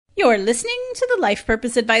You're listening to the Life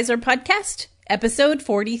Purpose Advisor podcast, episode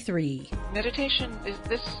 43. Meditation is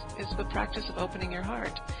the practice of opening your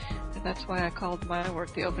heart. And that's why I called my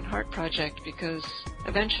work the Open Heart Project, because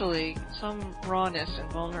eventually some rawness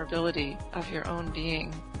and vulnerability of your own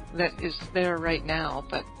being that is there right now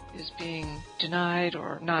but is being denied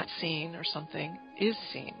or not seen or something is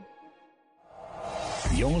seen.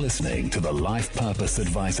 You're listening to the Life Purpose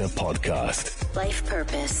Advisor podcast. Life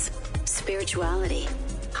purpose, spirituality,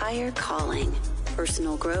 higher calling,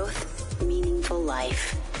 personal growth, meaningful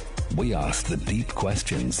life. We ask the deep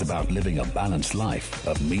questions about living a balanced life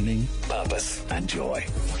of meaning, purpose, and joy.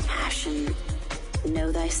 Passion,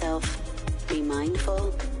 know thyself, be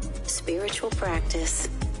mindful, spiritual practice,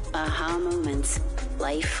 aha moments,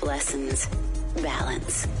 life lessons,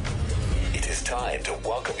 balance. It is time to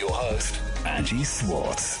welcome your host, Angie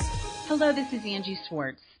Swartz. Hello, this is Angie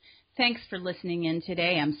Swartz. Thanks for listening in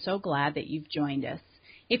today. I'm so glad that you've joined us.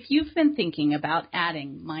 If you've been thinking about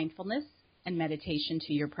adding mindfulness and meditation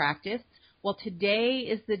to your practice, well, today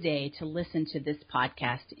is the day to listen to this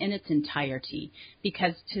podcast in its entirety,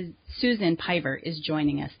 because Susan Piver is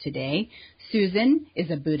joining us today. Susan is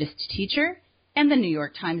a Buddhist teacher and the New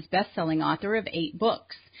York Times bestselling author of 8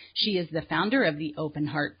 books. She is the founder of the Open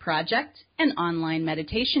Heart Project, an online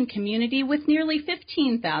meditation community with nearly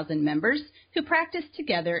 15,000 members who practice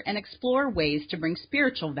together and explore ways to bring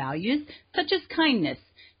spiritual values such as kindness,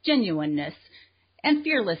 genuineness, and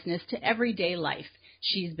fearlessness to everyday life.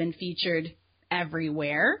 She's been featured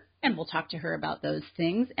everywhere, and we'll talk to her about those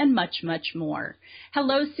things and much, much more.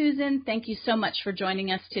 Hello, Susan. Thank you so much for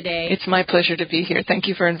joining us today. It's my pleasure to be here. Thank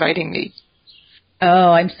you for inviting me.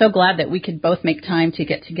 Oh, I'm so glad that we could both make time to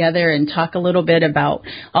get together and talk a little bit about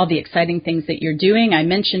all the exciting things that you're doing. I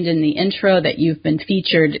mentioned in the intro that you've been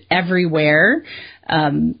featured everywhere.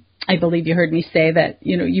 I believe you heard me say that,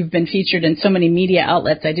 you've been featured in so many media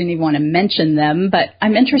outlets, I didn't even want to mention them. But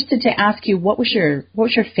I'm interested to ask you, what was your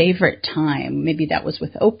favorite time? Maybe that was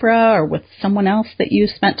with Oprah or with someone else that you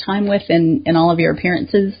spent time with in all of your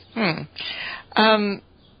appearances?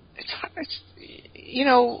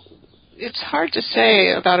 It's hard to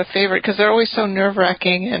say about a favorite because they're always so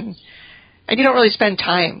nerve-wracking, and you don't really spend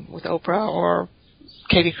time with Oprah or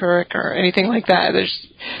Katie Couric or anything like that.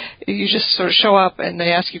 You just sort of show up and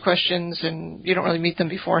they ask you questions, and you don't really meet them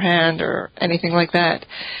beforehand or anything like that.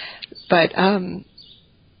 But the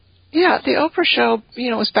Oprah show,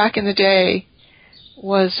 was back in the day, it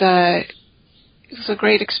was a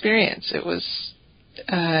great experience. It was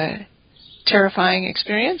terrifying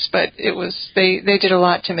experience, but it was they did a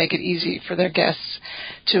lot to make it easy for their guests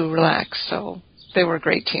to relax. So they were a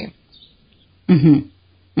great team. Mm-hmm.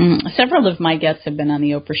 Several of my guests have been on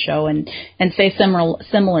the Oprah show and say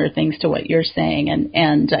similar things to what you're saying.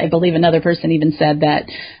 And I believe another person even said that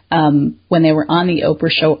when they were on the Oprah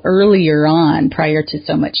show earlier on, prior to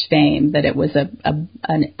so much fame, that it was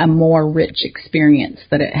a more rich experience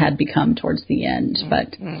that it had become towards the end.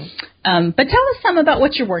 Mm-hmm. But tell us some about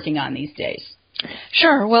what you're working on these days.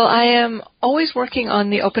 Sure. Well, I am always working on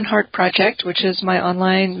the Open Heart Project, which is my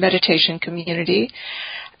online meditation community,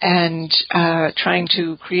 and trying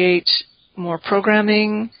to create more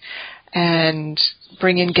programming and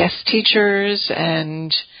bring in guest teachers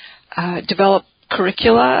and develop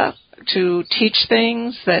curricula to teach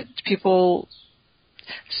things that people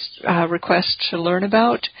request to learn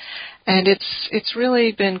about. And it's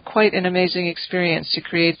really been quite an amazing experience to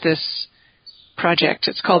create this project.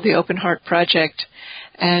 It's called the Open Heart Project,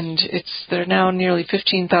 and there are now nearly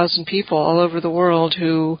 15,000 people all over the world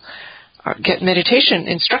who get meditation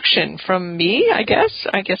instruction from me, I guess.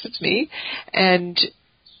 I guess it's me. And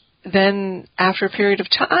then after a period of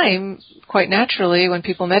time, quite naturally, when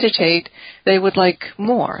people meditate, they would like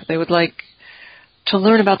more. They would like to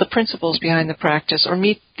learn about the principles behind the practice or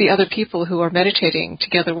meet the other people who are meditating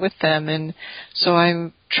together with them. And so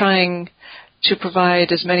I'm trying to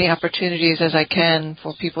provide as many opportunities as I can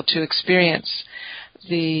for people to experience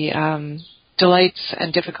the delights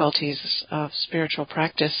and difficulties of spiritual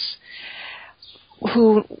practice,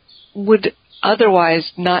 who would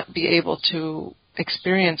otherwise not be able to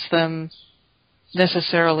experience them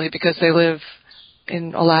necessarily because they live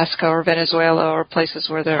in Alaska or Venezuela or places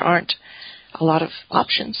where there aren't a lot of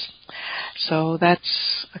options. So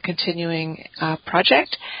that's a continuing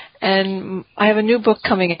project. And I have a new book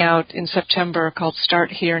coming out in September called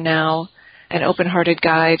Start Here Now, an open-hearted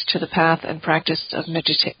guide to the path and practice of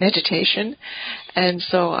meditation. And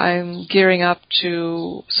so I'm gearing up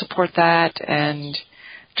to support that and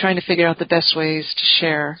trying to figure out the best ways to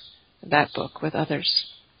share that book with others.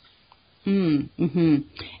 Mm-hmm.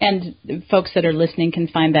 And folks that are listening can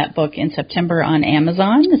find that book in September on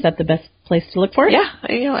Amazon. Is that the best place to look for it?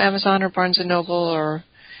 Yeah, Amazon or Barnes & Noble or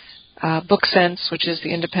BookSense, which is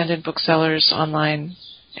the independent booksellers online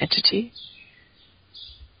entity.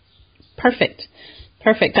 Perfect.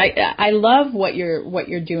 I love what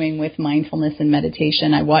you're doing with mindfulness and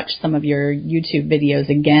meditation. I watched some of your YouTube videos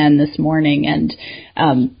again this morning, and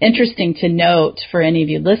interesting to note for any of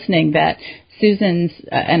you listening that Susan's,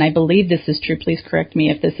 and I believe this is true, please correct me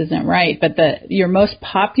if this isn't right, but your most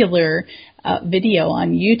popular video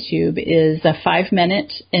on YouTube is a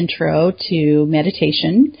 5-minute intro to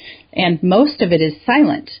meditation, and most of it is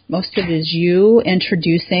silent. Most of it is you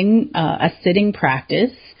introducing a sitting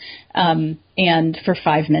practice. And for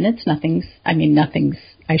 5 minutes,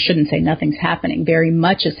 I shouldn't say nothing's happening. Very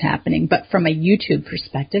much is happening. But from a YouTube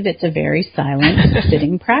perspective, it's a very silent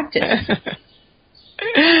sitting practice.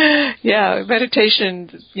 Yeah, meditation,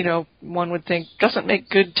 one would think doesn't make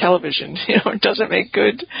good television, it doesn't make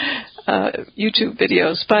good YouTube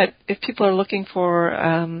videos. But if people are looking for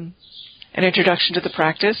an introduction to the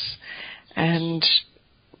practice and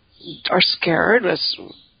are scared, as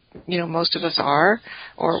most of us are,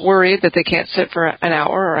 or worried that they can't sit for an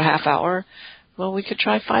hour or a half hour, well, we could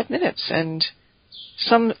try 5 minutes, and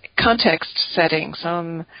some context setting,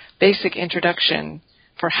 some basic introduction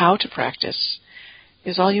for how to practice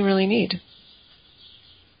is all you really need.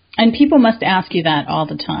 And people must ask you that all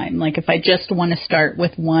the time. Like, if I just want to start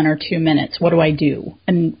with 1 or 2 minutes, what do I do?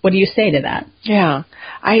 And what do you say to that? Yeah,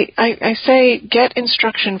 I say get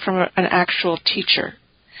instruction from an actual teacher.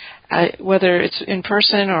 Whether it's in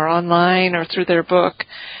person or online or through their book,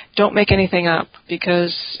 don't make anything up,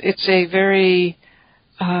 because it's a very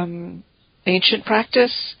ancient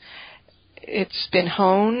practice. It's been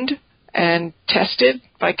honed and tested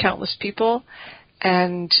by countless people,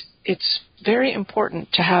 and it's very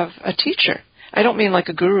important to have a teacher. I don't mean like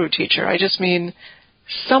a guru teacher. I just mean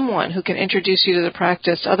someone who can introduce you to the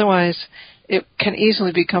practice. Otherwise, it can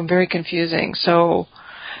easily become very confusing. So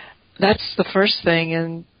that's the first thing,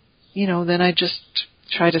 and then I just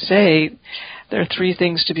try to say there are 3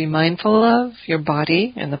 things to be mindful of: your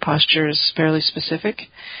body, and the posture is fairly specific,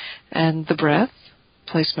 and the breath,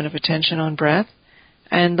 placement of attention on breath,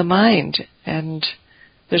 and the mind. And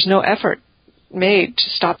there's no effort made to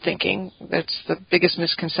stop thinking. That's the biggest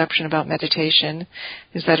misconception about meditation,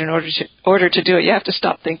 is that in order to do it, you have to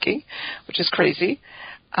stop thinking, which is crazy.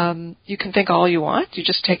 You can think all you want. You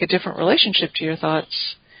just take a different relationship to your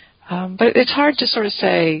thoughts. But it's hard to sort of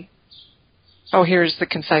say, oh, here's the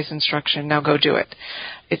concise instruction, now go do it.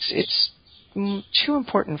 It's too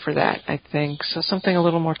important for that, I think. So something a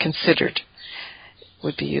little more considered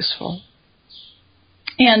would be useful.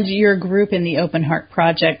 And your group in the Open Heart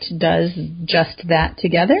Project does just that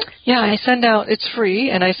together? Yeah, it's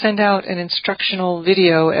free, and I send out an instructional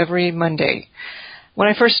video every Monday. When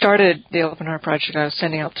I first started the Open Heart Project, I was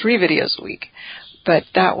sending out 3 videos a week. But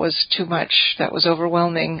that was too much. That was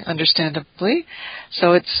overwhelming, understandably.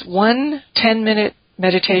 So it's 1 10-minute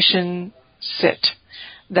meditation sit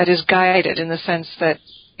that is guided, in the sense that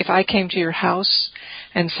if I came to your house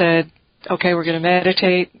and said, okay, we're going to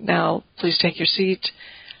meditate, now please take your seat,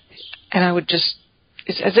 and I would just,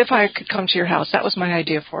 it's as if I could come to your house. That was my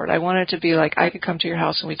idea for it. I wanted it to be like I could come to your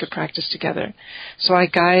house and we could practice together. So I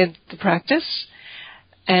guide the practice,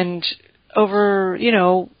 and over,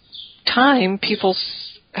 time, people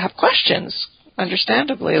have questions,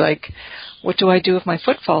 understandably, like, what do I do if my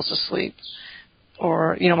foot falls asleep?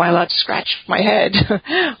 Or, am I allowed to scratch my head?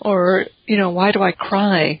 Or, why do I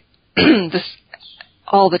cry this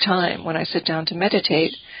all the time when I sit down to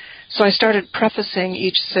meditate? So I started prefacing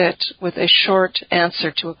each sit with a short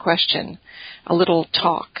answer to a question, a little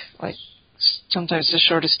talk, like sometimes as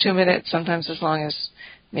short as 2 minutes, sometimes as long as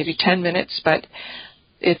maybe 10 minutes, but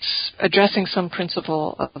it's addressing some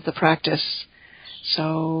principle of the practice.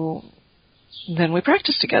 So then we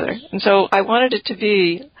practice together. And so I wanted it to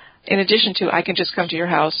be, in addition to I can just come to your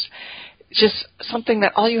house, just something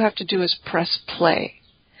that all you have to do is press play.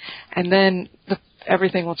 And then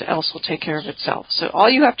everything else will take care of itself. So all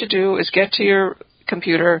you have to do is get to your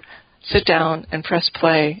computer, sit down, and press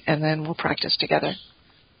play, and then we'll practice together.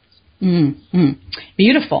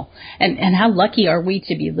 Beautiful. And how lucky are we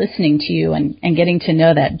to be listening to you and getting to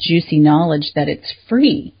know that juicy knowledge that it's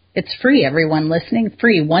free. It's free, everyone listening,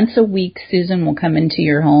 free. Once a week, Susan will come into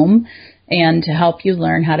your home and to help you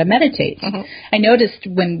learn how to meditate. Mm-hmm. I noticed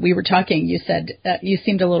when we were talking, you said you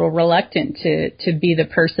seemed a little reluctant to be the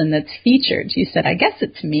person that's featured. You said, I guess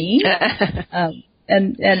it's me.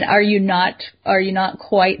 And are you not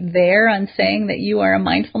quite there on saying that you are a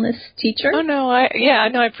mindfulness teacher? Oh, no.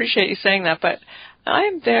 I appreciate you saying that, but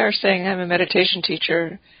I'm there saying I'm a meditation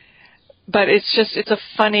teacher. But it's a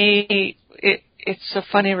funny, it's a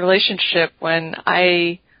funny relationship when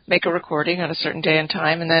I make a recording on a certain day and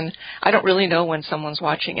time, and then I don't really know when someone's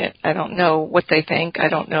watching it. I don't know what they think. I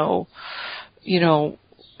don't know,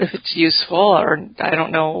 if it's useful, or I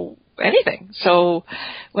don't know anything. So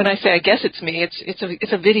when I say I guess it's me,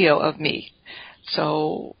 it's a video of me.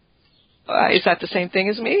 So is that the same thing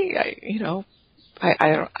as me?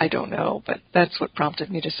 I don't know, but that's what prompted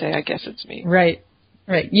me to say I guess it's me. Right.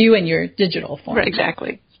 You and your digital form. Right,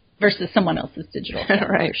 exactly. Versus someone else's digital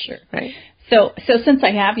form. Right. For sure. Right. So since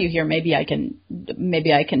I have you here, maybe I can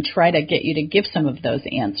try to get you to give some of those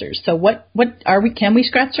answers. So what are we? Can we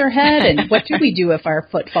scratch our head? And what do we do if our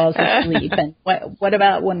foot falls asleep? And what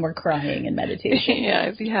about when we're crying in meditation? Yeah,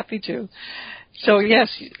 I'd be happy to. So yes,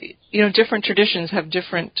 different traditions have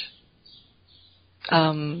different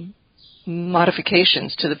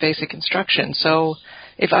modifications to the basic instruction. So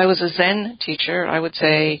if I was a Zen teacher, I would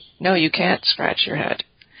say, no, you can't scratch your head.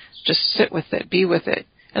 Just sit with it, be with it.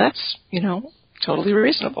 And that's, totally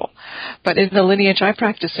reasonable. But in the lineage I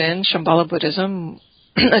practice in, Shambhala Buddhism,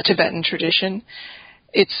 a Tibetan tradition,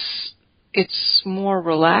 it's more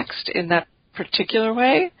relaxed in that particular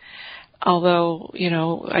way. Although,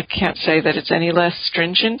 I can't say that it's any less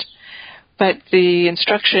stringent. But the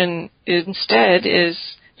instruction instead is,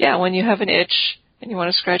 when you have an itch and you want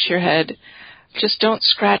to scratch your head, just don't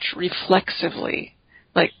scratch reflexively.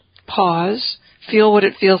 Like, pause, feel what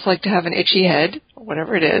it feels like to have an itchy head, or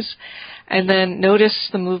whatever it is, and then notice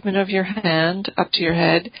the movement of your hand up to your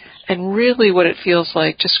head, and really what it feels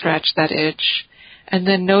like to scratch that itch, and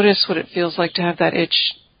then notice what it feels like to have that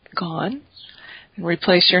itch gone, and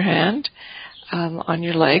replace your hand on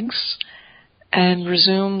your legs, and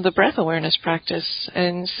resume the breath awareness practice.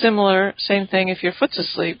 And same thing if your foot's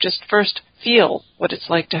asleep. Just first feel what it's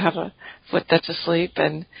like to have a foot that's asleep,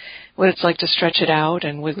 and what it's like to stretch it out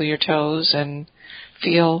and wiggle your toes and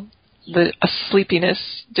feel the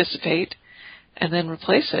sleepiness dissipate, and then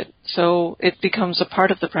replace it. So it becomes a part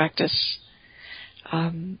of the practice. But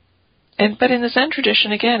in the Zen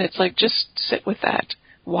tradition, again, it's like just sit with that.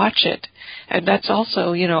 Watch it. And that's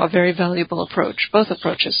also, a very valuable approach. Both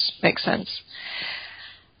approaches make sense.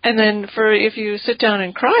 And then if you sit down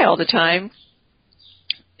and cry all the time,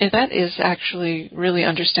 that is actually really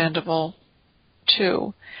understandable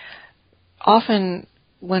too. Often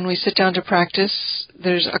when we sit down to practice,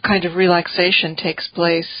 there's a kind of relaxation takes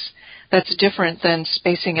place that's different than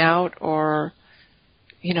spacing out or,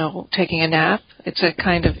 taking a nap. It's a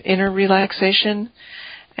kind of inner relaxation.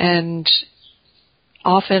 And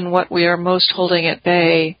often what we are most holding at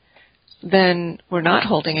bay, then we're not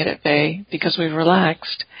holding it at bay because we've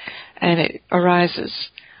relaxed, and it arises.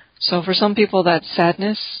 So for some people that's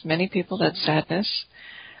sadness, many people that's sadness.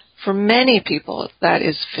 For many people that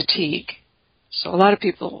is fatigue. So a lot of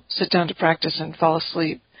people sit down to practice and fall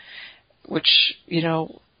asleep, which,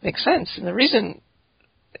 makes sense. And the reason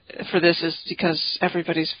for this is because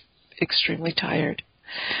everybody's extremely tired.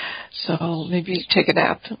 So maybe take a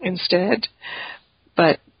nap instead.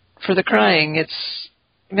 But for the crying,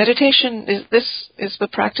 meditation is the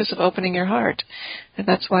practice of opening your heart. And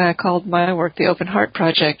that's why I called my work the Open Heart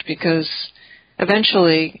Project, because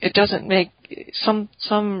eventually it doesn't make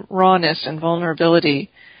some rawness and vulnerability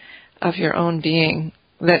of your own being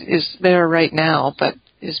that is there right now, but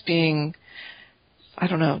is being,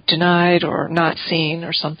 denied or not seen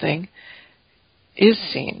or something, is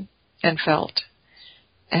seen and felt.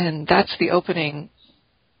 And that's the opening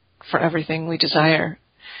for everything we desire.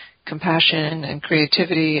 Compassion and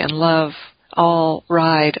creativity and love all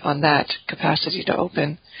ride on that capacity to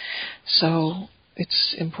open. So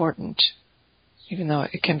it's important, even though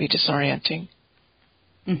it can be disorienting.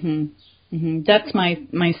 Mm-hmm. Mm-hmm. That's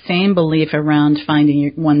my same belief around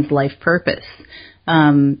finding one's life purpose.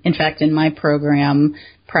 In fact, in my program,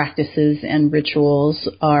 practices and rituals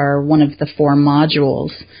are one of the 4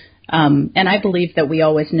 modules. And I believe that we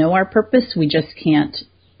always know our purpose. We just can't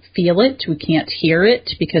feel it. We can't hear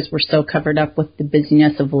it because we're so covered up with the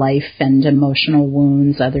busyness of life and emotional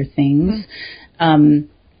wounds, other things.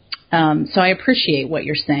 Mm-hmm. So I appreciate what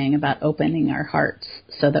you're saying about opening our hearts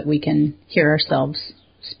so that we can hear ourselves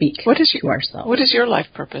speak to ourselves. What is your life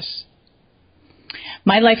purpose?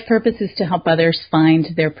 My life purpose is to help others find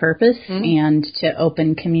their purpose and to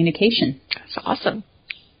open communication. That's awesome.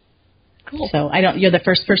 Cool. So you're the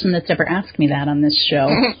first person that's ever asked me that on this show.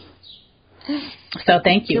 So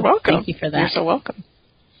thank you. You're welcome. Thank you for that. You're so welcome.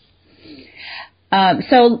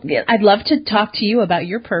 So I'd love to talk to you about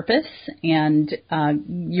your purpose, and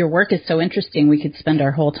your work is so interesting. We could spend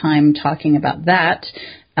our whole time talking about that.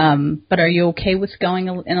 But are you okay with going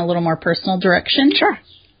in a little more personal direction? Sure.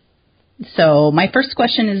 So my first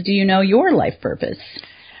question is, do you know your life purpose?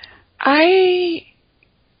 I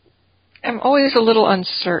am always a little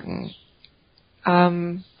uncertain. But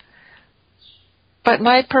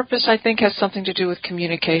my purpose, I think, has something to do with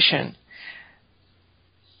communication.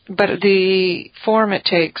 But the form it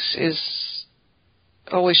takes is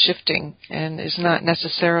always shifting and is not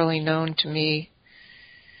necessarily known to me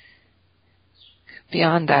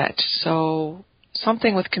beyond that. So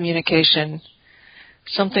something with communication,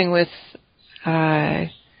 something with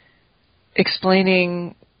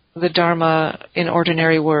explaining the Dharma in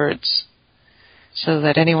ordinary words so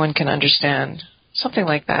that anyone can understand, something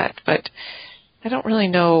like that. But I don't really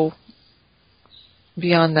know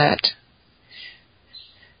beyond that.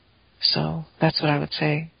 So that's what I would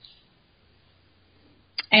say.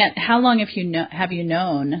 And how long have you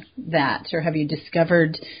known that, or have you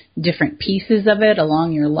discovered different pieces of it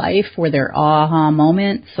along your life? Were there aha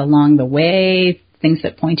moments along the way, things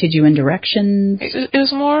that pointed you in directions? It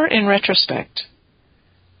was more in retrospect.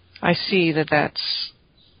 I see that that's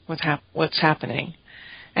what's happening.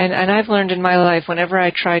 And I've learned in my life, whenever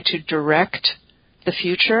I try to direct the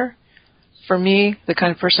future, for me, the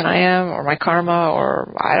kind of person I am, or my karma,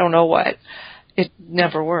 or I don't know what, it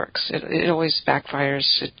never works. It always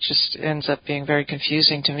backfires. It just ends up being very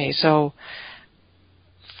confusing to me. So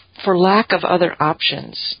for lack of other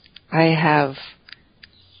options, I have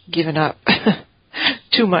given up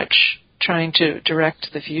too much trying to direct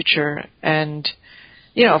the future. And,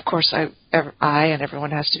 you know, of course, I and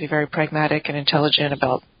everyone has to be very pragmatic and intelligent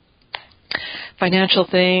about financial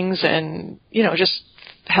things and, you know, just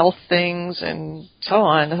health things and so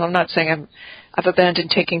on. I'm not saying I've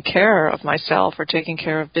abandoned taking care of myself or taking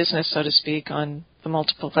care of business, so to speak, on the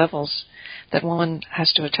multiple levels that one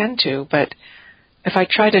has to attend to. But if I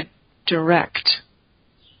try to direct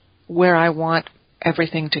where I want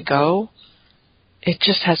everything to go, it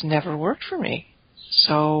just has never worked for me.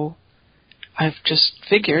 So I've just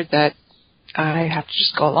figured that I have to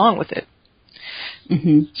just go along with it.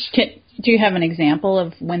 Mm-hmm. Do you have an example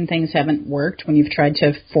of when things haven't worked, when you've tried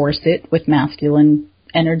to force it with masculine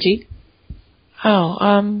energy?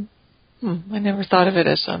 I never thought of it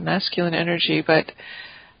as a masculine energy, but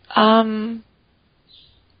I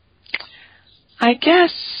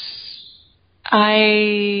guess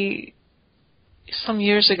some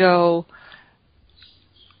years ago,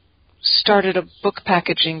 started a book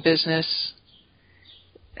packaging business,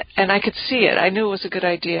 and I could see it. I knew it was a good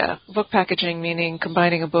idea. Book packaging meaning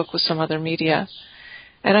combining a book with some other media.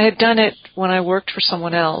 And I had done it when I worked for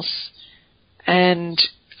someone else, and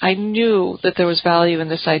I knew that there was value in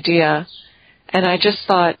this idea, and I just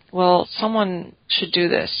thought, well, someone should do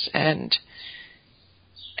this, and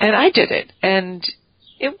I did it, and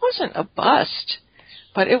it wasn't a bust,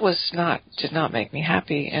 but it did not make me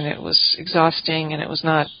happy, and it was exhausting, and it was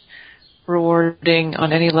not rewarding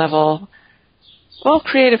on any level. Well,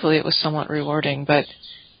 creatively it was somewhat rewarding, but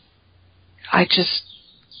it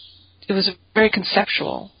was very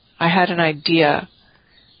conceptual. I had an idea,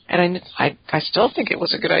 and I still think it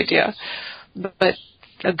was a good idea, but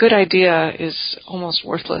a good idea is almost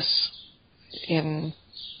worthless in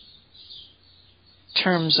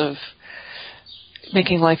terms of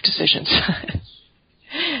making life decisions.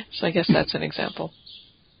 So I guess that's an example.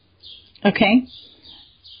 Okay.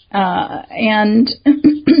 And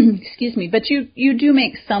excuse me, but you do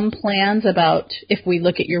make some plans about, if we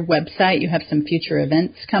look at your website, you have some future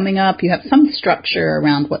events coming up. You have some structure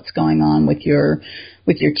around what's going on with your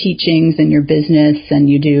teachings and your business, and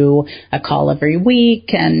you do a call every week.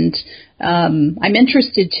 And I'm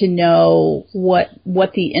interested to know what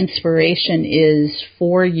the inspiration is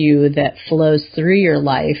for you that flows through your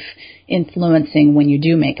life, influencing when you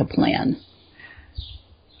do make a plan.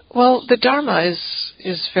 Well, the Dharma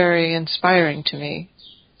is very inspiring to me.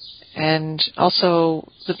 And also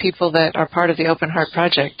the people that are part of the Open Heart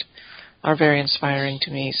Project are very inspiring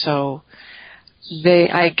to me. So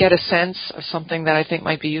I get a sense of something that I think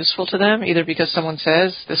might be useful to them, either because someone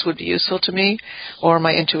says this would be useful to me, or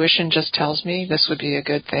my intuition just tells me this would be a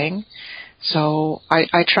good thing. So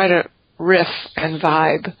I try to riff and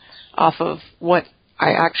vibe off of what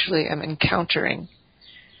I actually am encountering,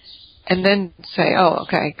 and then say, oh,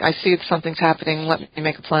 okay, I see something's happening, let me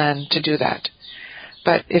make a plan to do that.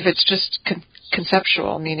 But if it's just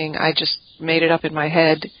conceptual, meaning I just made it up in my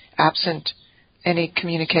head, absent any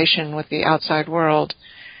communication with the outside world,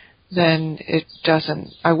 then it doesn't.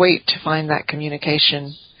 I wait to find that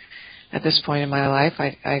communication at this point in my life.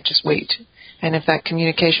 I just wait. And if that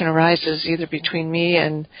communication arises either between me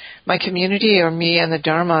and my community or me and the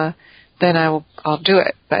Dharma, then I'll do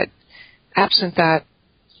it. But absent that,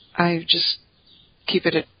 I just keep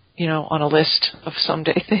it, on a list of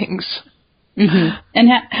someday things. Mm-hmm. And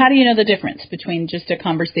how do you know the difference between just a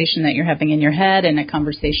conversation that you're having in your head and a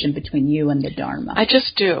conversation between you and the Dharma? I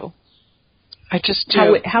just do.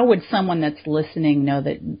 How would someone that's listening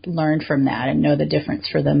learn from that and know the difference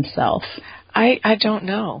for themselves? I don't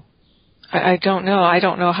know. I don't know. I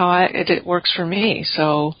don't know how it works for me,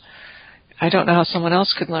 so I don't know how someone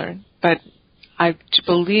else could learn. But I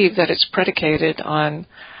believe that it's predicated on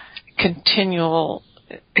continual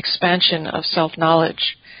expansion of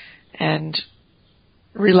self-knowledge and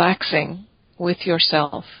relaxing with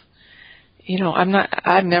yourself.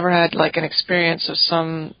 I've never had like an experience of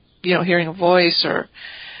some, hearing a voice or,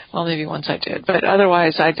 well, maybe once I did, but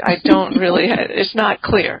otherwise I don't really, it's not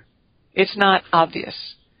clear. It's not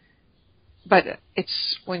obvious. But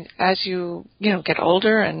it's as you get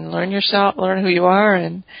older and learn yourself, learn who you are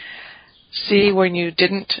and see when you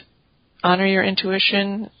didn't honor your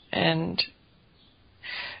intuition and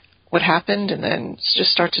what happened, and then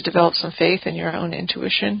just start to develop some faith in your own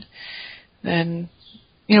intuition, then,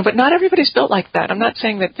 but not everybody's built like that. I'm not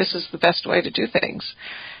saying that this is the best way to do things.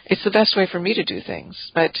 It's the best way for me to do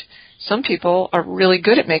things. But some people are really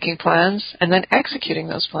good at making plans and then executing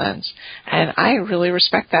those plans. And I really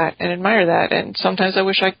respect that and admire that. And sometimes I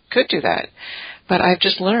wish I could do that. But I've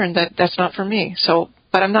just learned that that's not for me.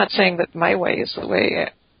 But I'm not saying that my way is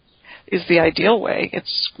the ideal way.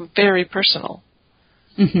 It's very personal.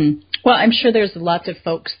 Mm-hmm. Well, I'm sure there's lots of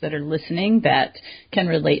folks that are listening that can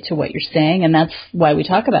relate to what you're saying, and that's why we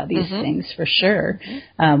talk about these things for sure.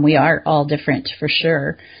 We are all different for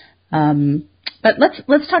sure. But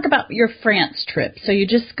let's talk about your France trip. So you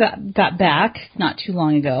just got back not too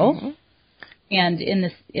long ago, and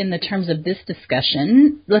in the terms of this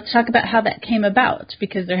discussion, let's talk about how that came about,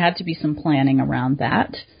 because there had to be some planning around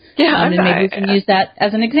that. Yeah, and maybe we can use that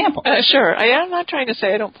as an example. Sure. I'm not trying to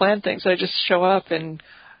say I don't plan things. I just show up and,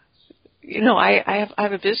 I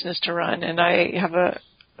have a business to run, and I have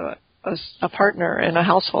a partner and a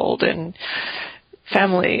household and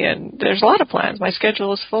family, and there's a lot of plans. My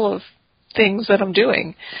schedule is full of things that I'm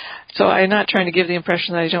doing. So I'm not trying to give the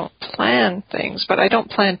impression that I don't plan things, but I don't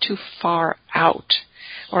plan too far out.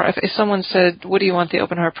 Or if someone said, what do you want the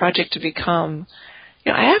Open Heart Project to become?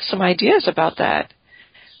 I have some ideas about that.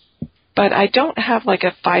 But I don't have like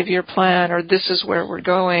a 5-year plan or this is where we're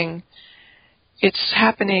going. It's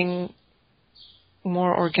happening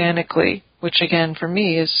more organically, which again for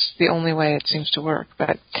me is the only way it seems to work.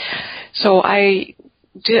 But so I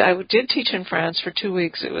did teach in France for 2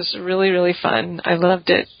 weeks. It was really, really fun. I loved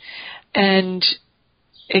it. And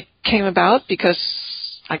it came about because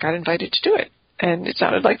I got invited to do it. And it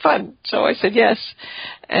sounded like fun, so I said yes.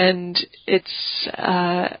 And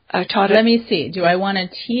I taught it. Let me see. Do I want to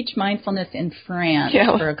teach mindfulness in France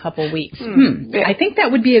for a couple weeks? Yeah. I think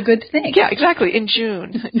that would be a good thing. Yeah, exactly. In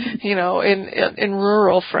June, in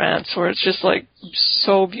rural France, where it's just like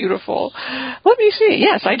so beautiful. Let me see.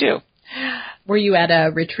 Yes, I do. Were you at a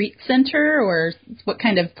retreat center, or what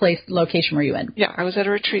kind of location were you in? Yeah, I was at a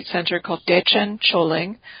retreat center called Dechen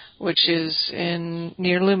Choling, which is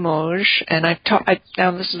near Limoges, and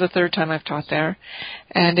now this is the third time I've taught there,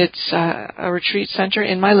 and it's a retreat center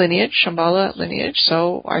in my lineage, Shambhala lineage,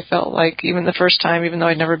 so I felt like even the first time, even though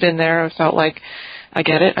I'd never been there, I felt like I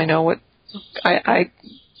get it, I know what, I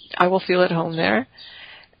will feel at home there,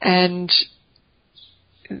 and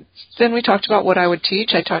then we talked about what I would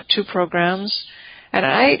teach. I taught 2 programs, and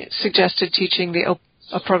I suggested teaching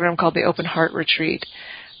a program called the Open Heart Retreat,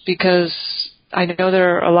 because I know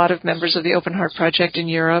there are a lot of members of the Open Heart Project in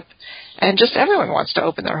Europe, and just everyone wants to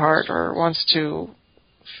open their heart or wants to,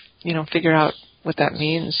 figure out what that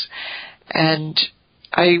means. And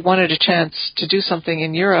I wanted a chance to do something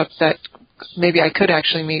in Europe that maybe I could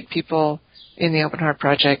actually meet people in the Open Heart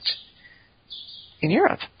Project in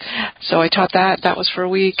Europe. So I taught that. That was for a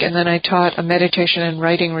week, and then I taught a meditation and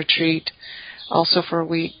writing retreat also for a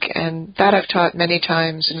week, and that I've taught many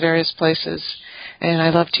times in various places. And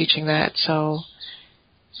I love teaching that, so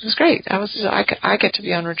it was great. I get to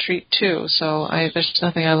be on retreat too, so there's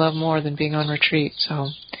nothing I love more than being on retreat. So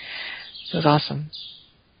it was awesome.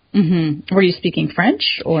 Mm-hmm. Were you speaking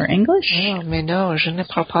French or English? Oh, mais non, je ne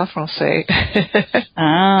parle pas français.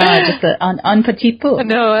 Just un petit peu.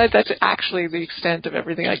 No, that's actually the extent of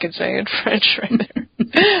everything I can say in French right there,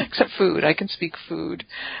 except food. I can speak food,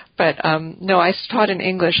 but no, I taught in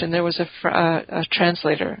English, and there was a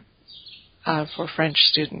translator for French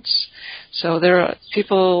students. So there are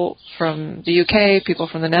people from the UK, people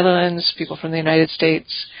from the Netherlands, people from the United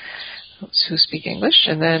States who speak English,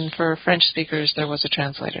 and then for French speakers there was a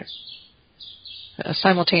translator, a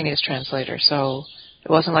simultaneous translator. So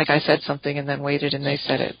it wasn't like I said something and then waited and they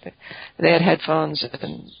said it. They had headphones,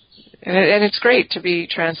 and And it's great to be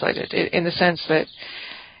translated in the sense that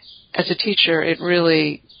as a teacher, it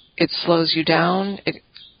slows you down.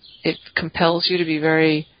 It compels you to be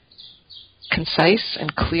very concise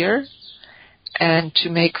and clear and to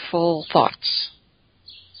make full thoughts.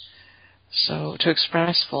 So to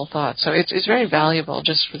express full thoughts. So it's very valuable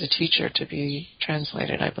just for the teacher to be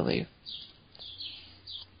translated, I believe.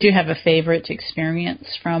 Do you have a favorite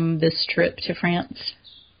experience from this trip to France?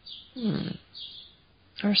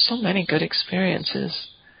 There are so many good experiences.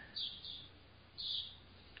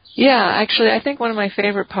 Yeah, actually, I think one of my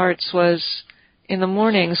favorite parts was in the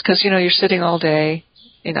mornings, because, you're sitting all day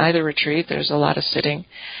in either retreat. There's a lot of sitting.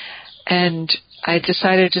 And I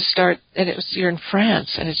decided to start, and you're in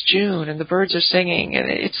France, and it's June, and the birds are singing, and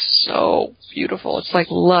it's so beautiful. It's like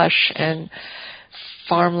lush and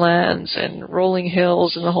farmlands and rolling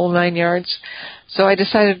hills and the whole 9 yards. So I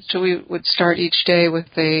decided we would start each day with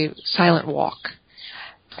a silent walk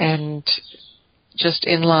and just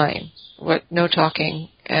in line, no talking.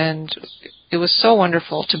 And it was so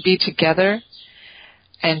wonderful to be together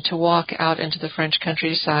and to walk out into the French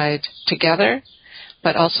countryside together,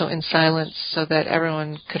 but also in silence so that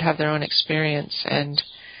everyone could have their own experience. And,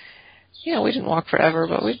 we didn't walk forever,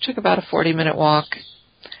 but we took about a 40-minute walk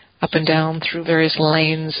up and down through various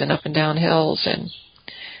lanes and up and down hills, and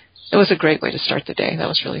it was a great way to start the day. That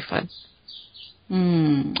was really fun.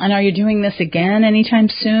 And are you doing this again anytime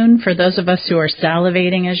soon for those of us who are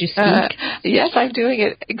salivating as you speak? Yes, I'm doing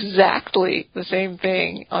it exactly the same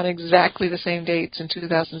thing on exactly the same dates in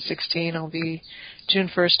 2016. I'll be June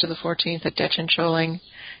 1st to the 14th at Dechencholing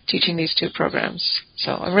teaching these two programs.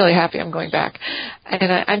 So I'm really happy I'm going back.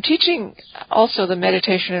 And I'm teaching also the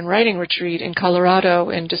meditation and writing retreat in Colorado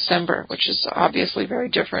in December, which is obviously very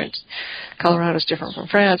different. Colorado is different from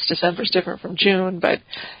France. December is different from June, but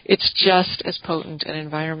it's just as potent an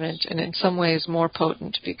environment, and in some ways more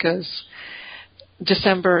potent, because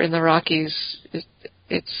December in the Rockies,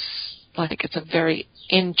 it's a very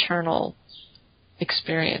internal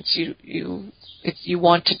experience. You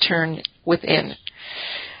want to turn within.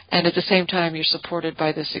 And at the same time, you're supported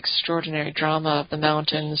by this extraordinary drama of the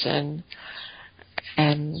mountains and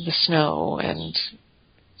the snow. And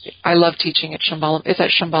I love teaching at Shambhala. It's at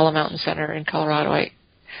Shambhala Mountain Center in Colorado. I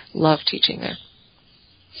love teaching there.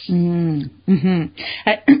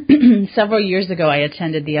 Several years ago, I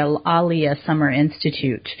attended the Aliyah Summer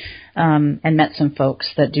Institute and met some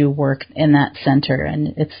folks that do work in that center,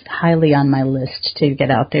 and it's highly on my list to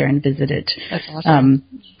get out there and visit it. That's awesome.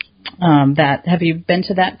 Have you been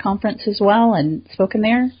to that conference as well and spoken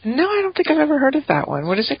there? No, I don't think I've ever heard of that one.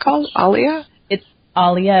 What is it called? Aliyah? It's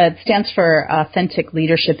Aliyah. It stands for Authentic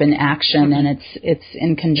Leadership in Action, and it's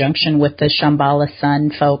in conjunction with the Shambhala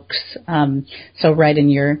Sun folks. So right in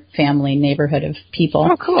your family neighborhood of people.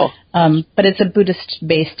 Oh, cool. But it's a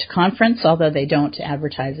Buddhist-based conference, although they don't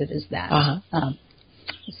advertise it as that. Uh-huh.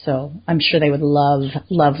 So I'm sure they would love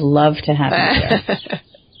to have you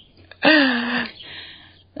there.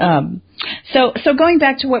 So going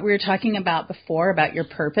back to what we were talking about before about your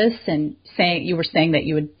purpose, and you were saying that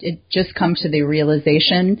you would just come to the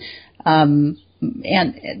realization,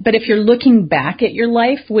 but if you're looking back at your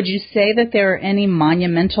life, would you say that there are any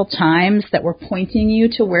monumental times that were pointing you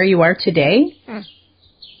to where you are today?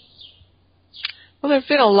 Well, there've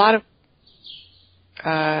been a lot of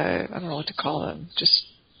I don't know what to call them, just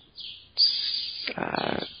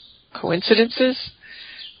coincidences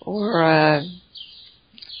or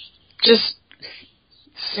just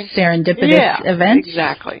serendipitous events?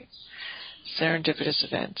 Exactly. Serendipitous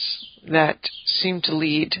events that seem to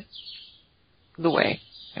lead the way.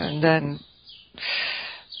 And then,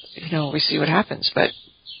 we see what happens. But,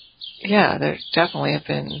 there definitely have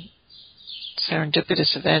been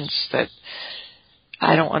serendipitous events that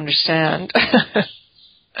I don't understand.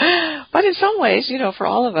 But in some ways, for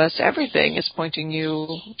all of us, everything is pointing you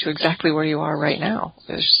to exactly where you are right now.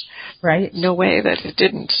 There's no way that it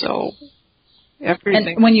didn't. So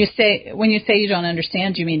everything. And when you say you don't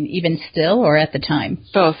understand, do you mean even still or at the time?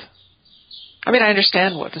 Both. I mean, I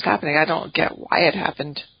understand what was happening. I don't get why it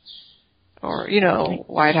happened, or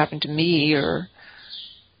why it happened to me. Or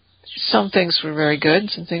some things were very good,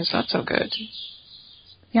 some things not so good.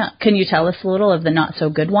 Yeah. Can you tell us a little of the not so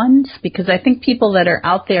good ones? Because I think people that are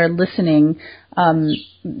out there listening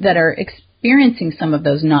that are experiencing some of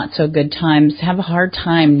those not so good times have a hard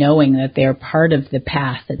time knowing that they're part of the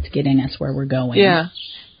path that's getting us where we're going. Yeah,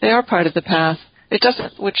 they are part of the path. It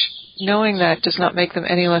doesn't, knowing that does not make them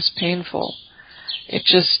any less painful. It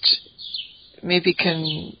just maybe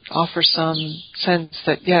can offer some sense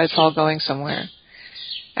that, it's all going somewhere.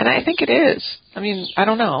 And I think it is. I mean, I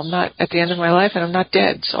don't know. I'm not at the end of my life, and I'm not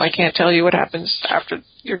dead, so I can't tell you what happens after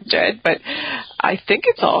you're dead. But I think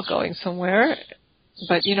it's all going somewhere.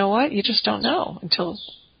 But you know what? You just don't know until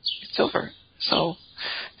it's over. So,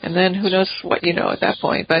 and then who knows what you know at that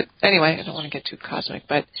point. But anyway, I don't want to get too cosmic.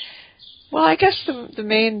 But, well, I guess the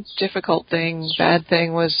main difficult thing, bad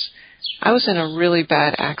thing, was I was in a really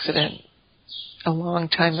bad accident a long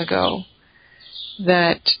time ago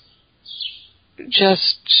that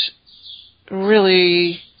just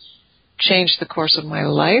really changed the course of my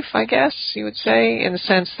life, I guess you would say, in the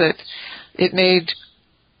sense that it made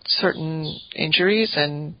certain injuries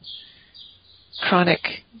and chronic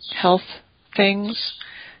health things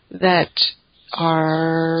that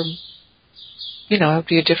are, you know, I'd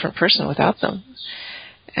be a different person without them.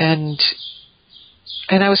 And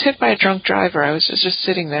I was hit by a drunk driver. I was just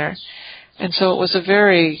sitting there. And so it was a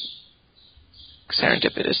very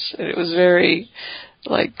serendipitous. It was very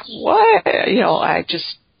like, what? You know, I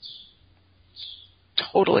just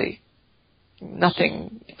totally,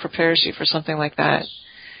 nothing prepares you for something like that.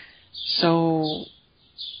 So,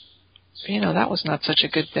 you know, that was not such a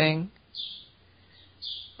good thing.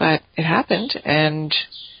 But it happened, and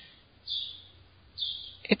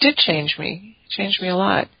it did change me. It changed me a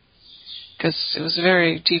lot. Because it was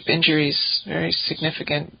very deep injuries, very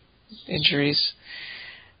significant injuries.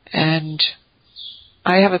 And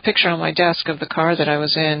I have a picture on my desk of the car that I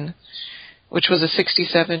was in, which was a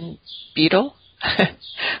 67 Beetle,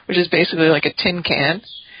 which is basically like a tin can.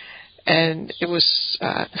 And it was,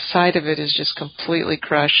 the side of it is just completely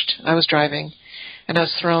crushed. I was driving, and I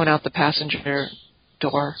was thrown out the passenger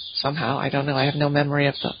door somehow. I don't know. I have no memory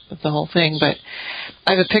of the whole thing. But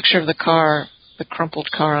I have a picture of the car, the crumpled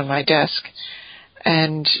car on my desk.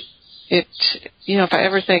 And it, you know, if I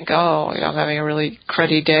ever think, oh, I'm having a really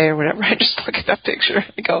cruddy day or whatever, I just look at that picture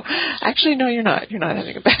and go, actually, no, you're not. You're not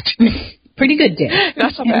having a bad day. Pretty good day.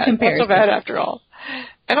 Not so bad. Not so bad after all.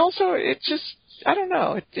 And also, it just, I don't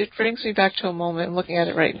know, it brings me back to a moment, I'm looking at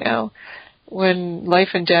it right now, when life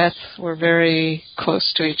and death were very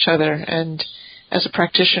close to each other. And as a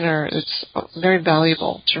practitioner, it's very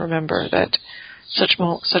valuable to remember that such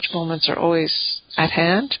moments are always at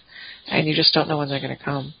hand, and you just don't know when they're going to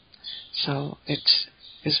come. So it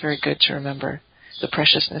is very good to remember the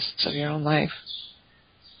preciousness of your own life.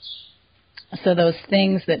 So those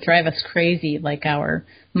things that drive us crazy, like our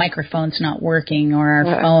microphone's not working, or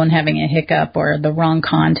our phone having a hiccup, or the wrong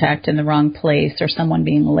contact in the wrong place, or someone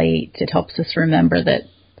being late, it helps us remember that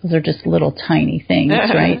those are just little tiny things,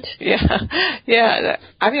 right? Yeah.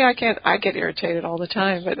 I mean, I get irritated all the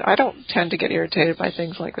time, but I don't tend to get irritated by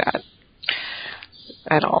things like that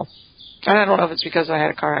at all. And I don't know if it's because I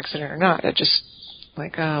had a car accident or not. It just,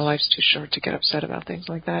 like, life's too short to get upset about things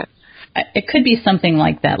like that. It could be something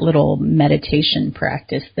like that little meditation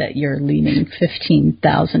practice that you're leading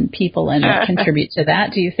 15,000 people in that contribute to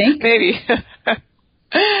that, do you think? Maybe.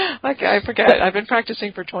 Like, I forget. I've been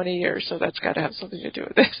practicing for 20 years, so that's got to have something to do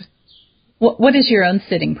with it. What is your own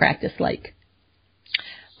sitting practice like?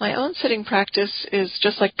 My own sitting practice is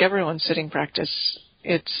just like everyone's sitting practice.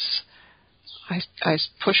 I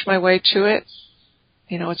push my way to it.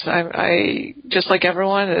 You know, I just like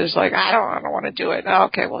everyone is like, I don't want to do it. Oh,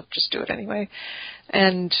 okay, well, just do it anyway.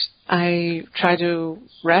 And I try to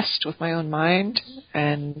rest with my own mind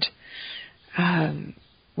and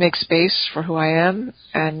make space for who I am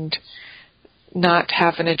and not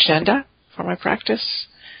have an agenda for my practice.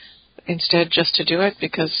 Instead, just to do it,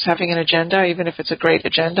 because having an agenda, even if it's a great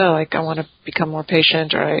agenda, like I want to become more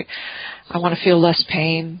patient, or I want to feel less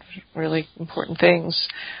pain, really important things,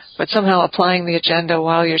 but somehow applying the agenda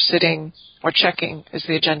while you're sitting or checking, is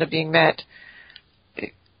the agenda being met,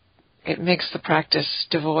 it makes the practice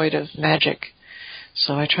devoid of magic.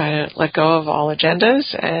 So I try to let go of all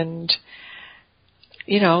agendas, and,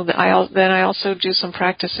 you know, then I also do some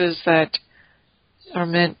practices that are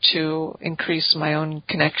meant to increase my own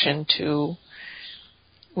connection to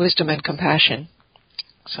wisdom and compassion.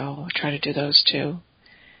 So I try to do those too.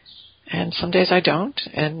 And some days I don't,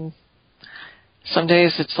 and some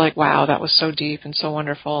days it's like, wow, that was so deep and so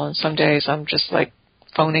wonderful, and some days I'm just like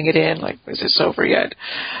phoning it in, like, is this over yet?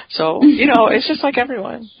 So, you know, it's just like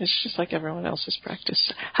everyone. It's just like everyone else's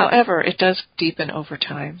practice. However, it does deepen over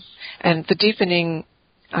time. And the deepening,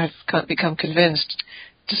 I've become convinced,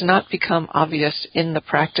 does not become obvious in the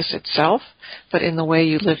practice itself, but in the way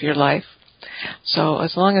you live your life. So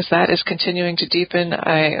as long as that is continuing to deepen,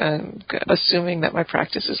 I am assuming that my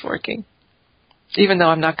practice is working. Even though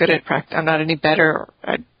I'm not good at practice, I'm not any better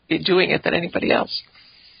at doing it than anybody else.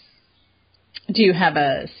 Do you have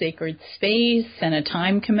a sacred space and a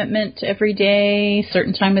time commitment every day,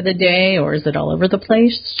 certain time of the day, or is it all over the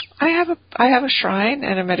place? I have a shrine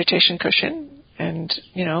and a meditation cushion, and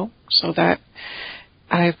so that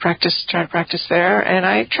I try to practice there, and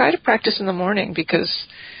I try to practice in the morning because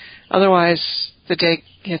otherwise the day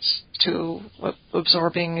gets too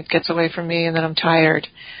absorbing. It gets away from me, and then I'm tired,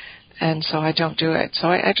 and so I don't do it. So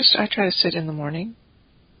I try to sit in the morning.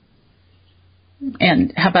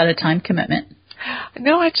 And how about a time commitment?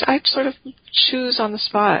 No, I sort of choose on the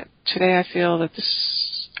spot. Today I feel that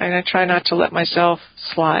and I try not to let myself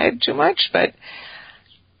slide too much, but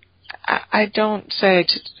I don't say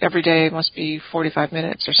every day must be 45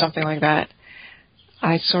 minutes or something like that.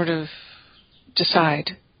 I sort of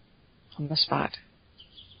decide on the spot,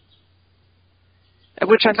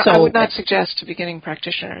 which I would not suggest to beginning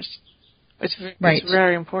practitioners. It's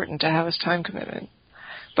very important to have a time commitment,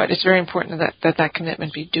 but it's very important that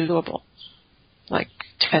commitment be doable, like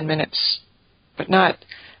 10 minutes, but not.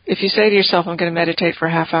 If you say to yourself, I'm going to meditate for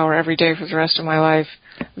a half hour every day for the rest of my life,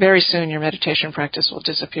 very soon your meditation practice will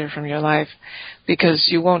disappear from your life because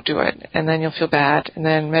you won't do it, and then you'll feel bad, and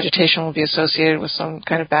then meditation will be associated with some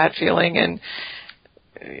kind of bad feeling, and,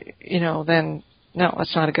 then, no,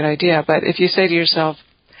 that's not a good idea. But if you say to yourself,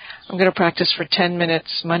 I'm going to practice for 10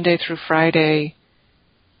 minutes Monday through Friday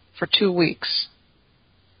for 2 weeks,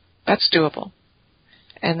 that's doable.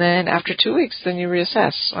 And then after 2 weeks, then you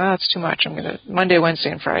reassess. Well, it's too much. I'm going to Monday,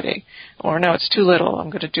 Wednesday, and Friday. Or no, it's too little.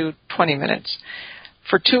 I'm going to do 20 minutes.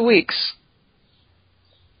 For 2 weeks.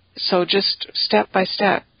 So just step by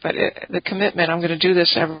step. But the commitment, I'm going to do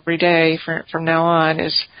this every day from now on,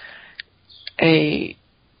 is a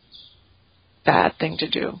bad thing to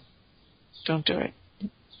do. Don't do it.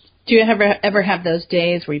 Do you ever have those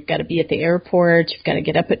days where you've got to be at the airport, you've got to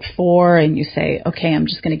get up at 4, and you say, okay, I'm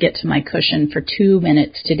just going to get to my cushion for 2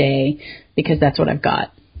 minutes today because that's what I've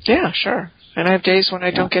got? Yeah, sure. And I have days when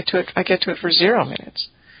I don't get to it. I get to it for 0 minutes.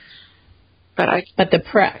 But the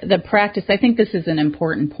practice, I think this is an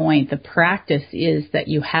important point. The practice is that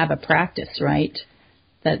you have a practice, right?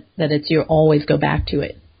 That it's you always go back to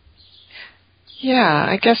it. Yeah,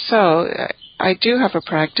 I guess so. I do have a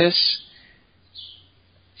practice.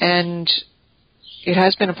 And it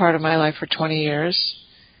has been a part of my life for 20 years.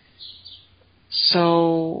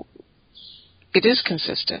 So it is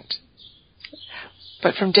consistent.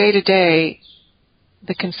 But from day to day,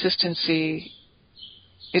 the consistency,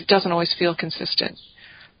 it doesn't always feel consistent.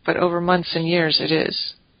 But over months and years, it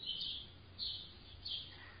is.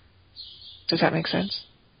 Does that make sense?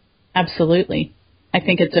 Absolutely. I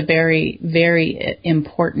think it's a very, very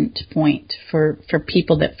important point for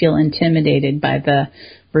people that feel intimidated by the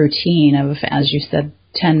routine of, as you said,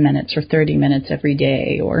 10 minutes or 30 minutes every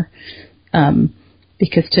day, or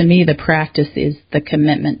because to me the practice is the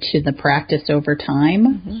commitment to the practice over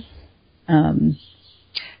time,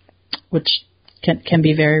 which can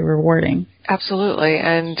be very rewarding. Absolutely.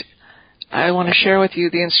 And I want to share with you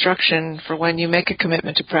the instruction for when you make a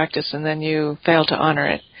commitment to practice and then you fail to honor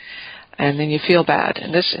it, and then you feel bad.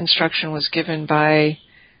 And this instruction was given by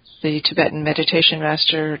the Tibetan meditation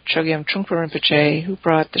master Chogyam Trungpa Rinpoche, who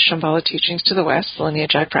brought the Shambhala teachings to the West, the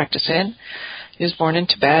lineage I practice in. He was born in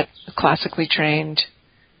Tibet, a classically trained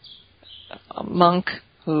monk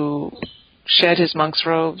who shed his monk's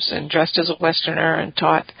robes and dressed as a Westerner and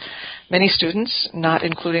taught many students, not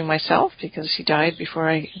including myself, because he died before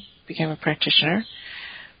I became a practitioner.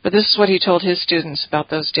 But this is what he told his students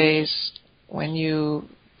about those days when you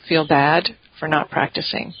feel bad for not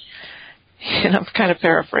practicing. And I'm kind of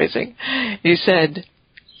paraphrasing. He said,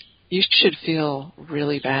 you should feel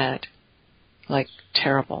really bad, like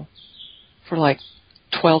terrible, for like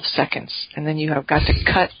 12 seconds. And then you have got to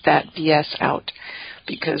cut that BS out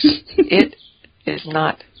because it is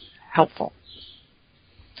not helpful.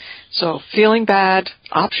 So feeling bad,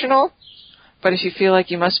 optional. But if you feel like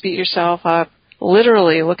you must beat yourself up,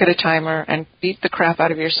 literally look at a timer and beat the crap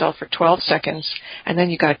out of yourself for 12 seconds. And then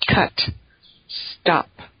you got to cut. Stop.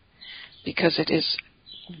 Because it is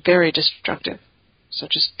very destructive. So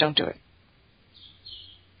just don't do it.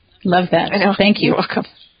 Love that. I know. Thank you. You're welcome.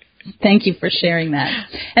 Thank you for sharing that.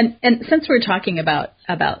 And since we're talking about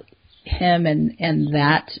him and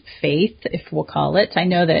that faith, if we'll call it, I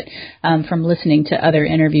know that from listening to other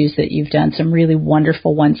interviews that you've done, some really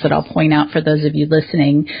wonderful ones that I'll point out for those of you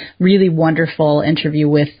listening, really wonderful interview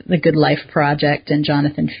with the Good Life Project and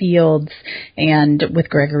Jonathan Fields, and with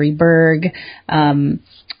Gregory Berg,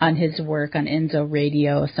 on his work on Enzo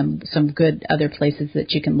Radio, some good other places that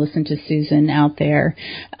you can listen to Susan out there.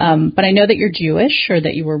 But I know that you're Jewish, or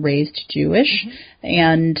that you were raised Jewish,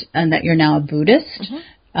 and that you're now a Buddhist.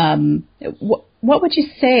 what would you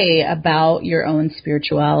say about your own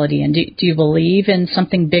spirituality? And do you believe in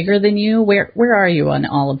something bigger than you? Where are you on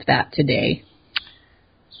all of that today?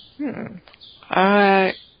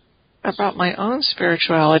 About my own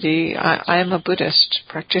spirituality, I am a Buddhist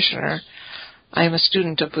practitioner. I am a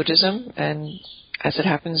student of Buddhism, and as it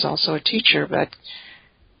happens, also a teacher, but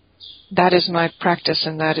that is my practice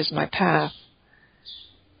and that is my path.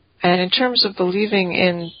 And in terms of believing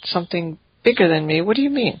in something bigger than me, what do you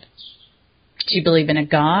mean? Do you believe in a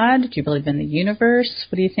God? Do you believe in the universe?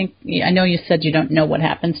 What do you think? I know you said you don't know what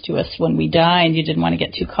happens to us when we die and you didn't want to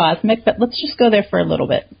get too cosmic, but let's just go there for a little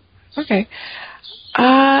bit. Okay.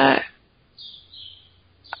 I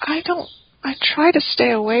try to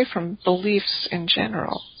stay away from beliefs in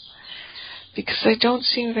general because they don't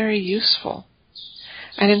seem very useful.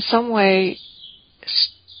 And in some way,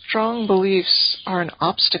 strong beliefs are an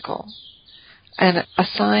obstacle and a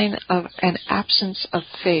sign of an absence of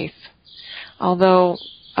faith. Although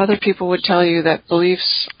other people would tell you that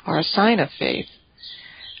beliefs are a sign of faith,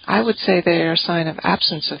 I would say they are a sign of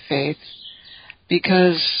absence of faith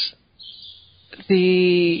because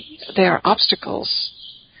they are obstacles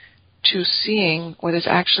to seeing what is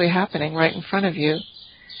actually happening right in front of you.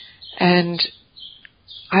 And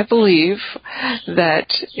I believe that,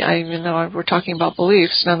 even though we're talking about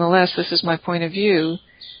beliefs, nonetheless, this is my point of view,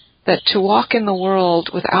 that to walk in the world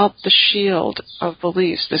without the shield of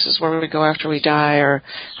beliefs, this is where we go after we die, or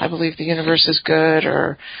I believe the universe is good,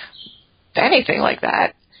 or anything like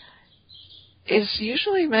that, is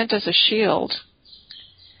usually meant as a shield.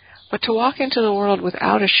 But to walk into the world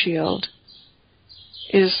without a shield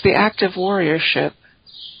is the act of warriorship,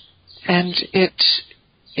 and it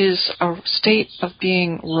is a state of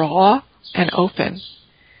being raw and open.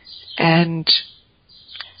 And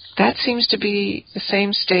that seems to be the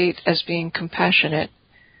same state as being compassionate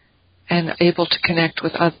and able to connect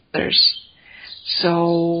with others.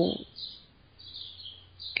 So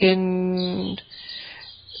when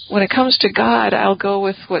it comes to God, I'll go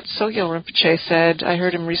with what Sogyal Rinpoche said. I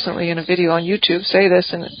heard him recently in a video on YouTube say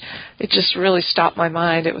this, and it just really stopped my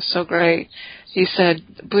mind. It was so great. He said,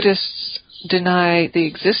 Buddhists deny the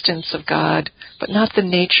existence of God, but not the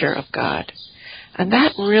nature of God. And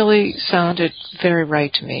that really sounded very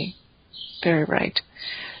right to me. Very right.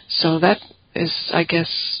 So that is, I guess,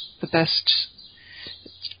 the best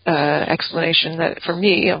explanation that for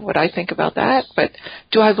me of what I think about that. But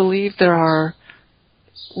do I believe there are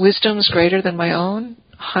wisdoms greater than my own?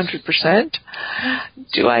 100%.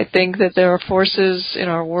 Do I think that there are forces in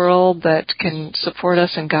our world that can support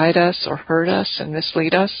us and guide us or hurt us and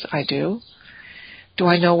mislead us? I do. Do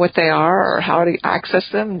I know what they are or how to access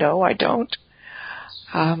them? No, I don't.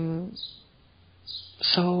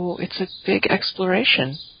 So it's a big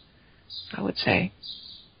exploration, I would say.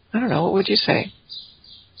 I don't know. What would you say?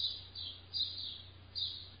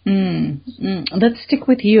 Let's stick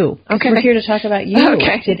with you. Okay. We're here to talk about you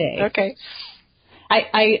today. Okay.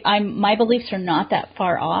 My beliefs are not that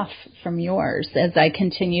far off from yours. As I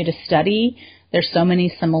continue to study, there's so many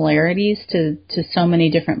similarities to so many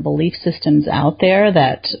different belief systems out there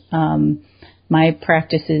that my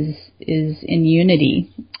practice is in unity,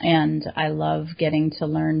 and I love getting to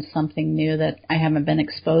learn something new that I haven't been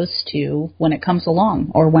exposed to when it comes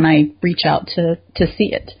along or when I reach out to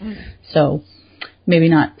see it. So maybe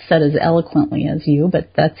not said as eloquently as you,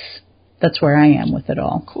 but that's where I am with it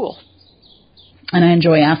all. Cool. And I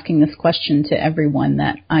enjoy asking this question to everyone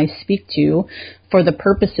that I speak to for the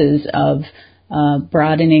purposes of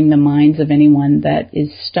broadening the minds of anyone that is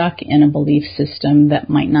stuck in a belief system that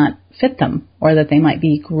might not fit them, or that they might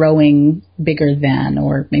be growing bigger than,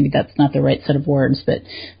 or maybe that's not the right set of words, but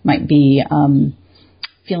might be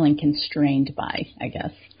feeling constrained by, I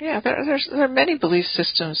guess. Yeah, there are many belief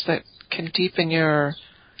systems that can deepen your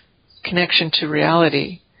connection to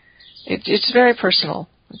reality. It's very personal.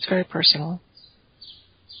 It's very personal.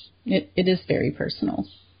 It is very personal.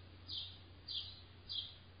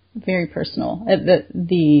 Very personal.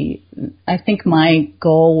 I think my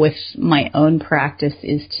goal with my own practice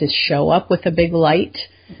is to show up with a big light,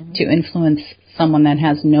 to influence someone that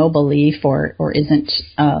has no belief or isn't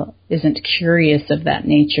curious of that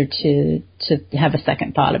nature to have a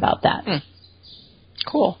second thought about that.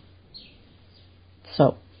 Cool.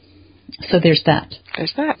 So there's that.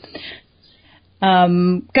 There's that.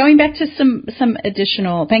 Going back to some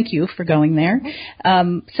additional, thank you for going there.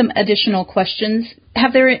 Some additional questions. Are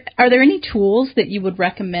there any tools that you would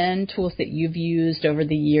recommend, tools that you've used over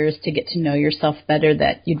the years to get to know yourself better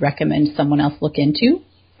that you'd recommend someone else look into?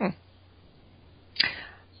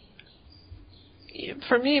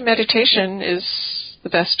 For me, meditation is the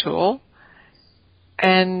best tool,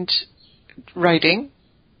 and writing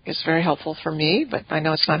is very helpful for me, but I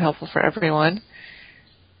know it's not helpful for everyone.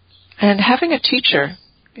 And having a teacher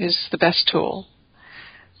is the best tool,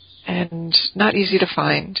 and not easy to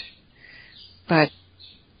find, but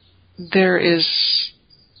there is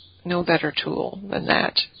no better tool than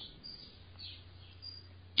that.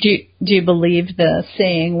 Do you believe the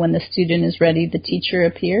saying, when the student is ready, the teacher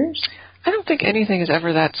appears? I don't think anything is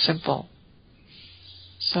ever that simple.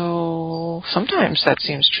 So sometimes that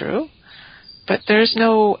seems true, but there's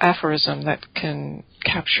no aphorism that can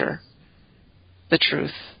capture the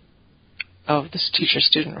truth of this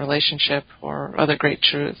teacher-student relationship or other great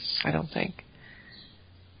truths, I don't think.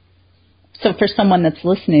 So for someone that's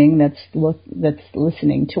listening, that's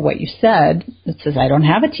listening to what you said, that says, I don't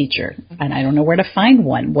have a teacher and I don't know where to find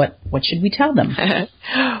one, what should we tell them?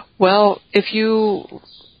 Well, if you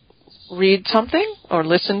read something or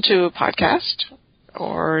listen to a podcast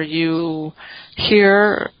or you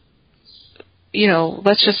hear,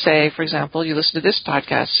 let's just say, for example, you listen to this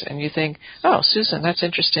podcast and you think, oh, Susan, that's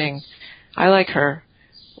interesting. I like her.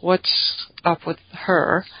 What's up with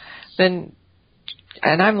her? And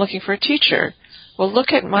I'm looking for a teacher. Well,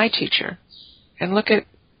 look at my teacher and look at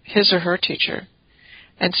his or her teacher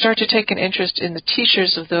and start to take an interest in the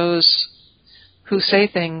teachers of those who say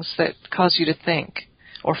things that cause you to think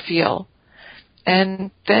or feel.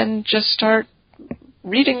 And then just start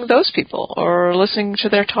reading those people or listening to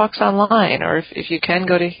their talks online, or if you can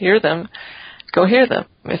go to hear them, go hear them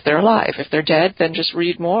if they're alive. If they're dead, then just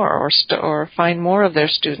read more or find more of their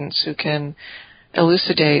students who can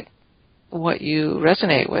elucidate what you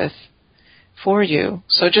resonate with for you.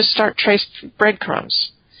 So just start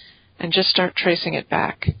breadcrumbs and just start tracing it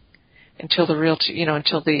back until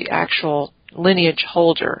until the actual lineage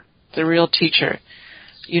holder, the real teacher,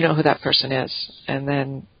 you know who that person is, and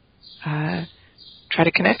then try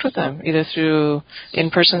to connect with them either through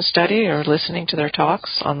in-person study or listening to their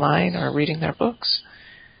talks online or reading their books.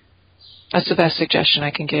 That's the best suggestion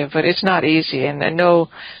I can give, but it's not easy, and no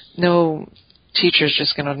teacher's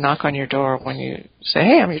just going to knock on your door when you say,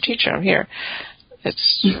 hey, I'm your teacher, I'm here.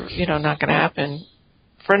 It's, not going to happen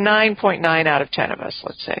for 9.9 out of 10 of us,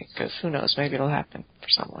 let's say, because who knows, maybe it'll happen for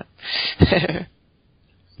someone.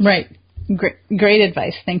 Right. Great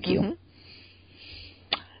advice. Thank you. Mm-hmm.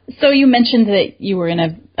 So you mentioned that you were in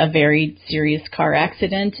a very serious car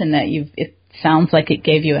accident and that it sounds like it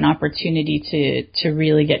gave you an opportunity to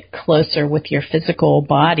really get closer with your physical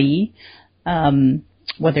body,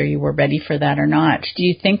 whether you were ready for that or not. Do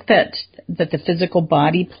you think that the physical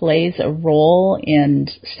body plays a role in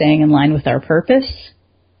staying in line with our purpose?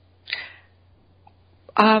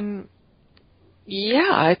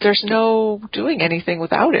 Yeah, there's no doing anything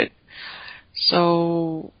without it.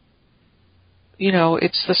 So,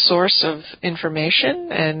 it's the source of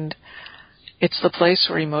information, and it's the place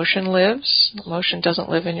where emotion lives. Emotion doesn't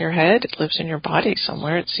live in your head. It lives in your body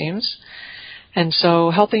somewhere, it seems. And so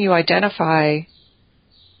helping you identify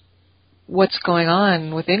what's going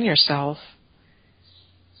on within yourself,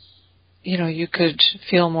 you could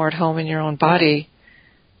feel more at home in your own body.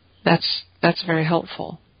 That's very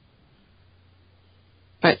helpful.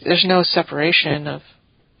 But there's no separation of,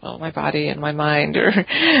 my body and my mind, or,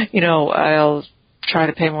 I'll try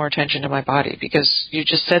to pay more attention to my body because you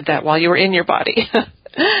just said that while you were in your body.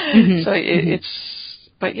 Mm-hmm. So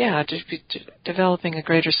developing a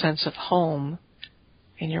greater sense of home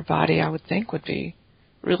in your body, I would think, would be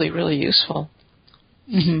really, really useful.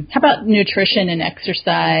 Mm-hmm. How about nutrition and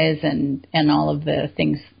exercise and all of the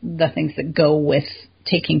things that go with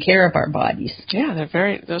taking care of our bodies? Yeah,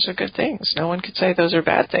 those are good things. No one could say those are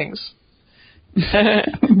bad things.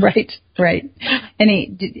 Right.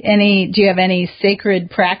 Do you have any sacred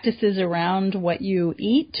practices around what you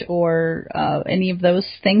eat or any of those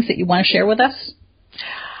things that you want to share with us?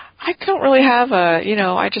 I don't really have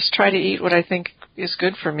I just try to eat what I think is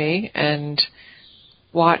good for me and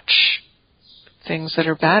watch things that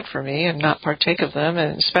are bad for me and not partake of them.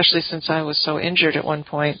 And especially since I was so injured at one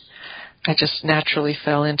point, I just naturally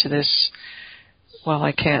fell into this,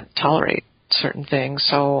 I can't tolerate certain things,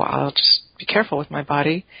 so I'll just be careful with my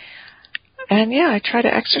body. And I try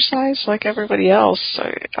to exercise like everybody else.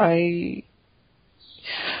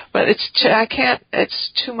 But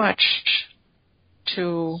it's too much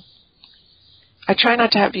I try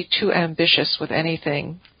not to be too ambitious with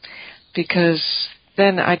anything, because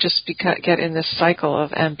then I just get in this cycle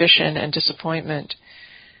of ambition and disappointment.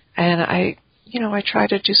 And I try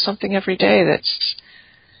to do something every day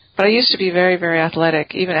but I used to be very, very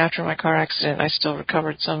athletic. Even after my car accident, I still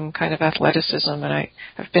recovered some kind of athleticism, and I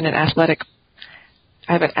have an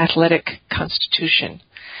athletic constitution.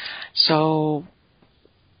 So,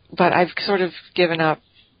 but I've sort of given up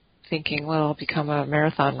thinking, well, I'll become a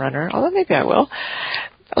marathon runner. Although maybe I will.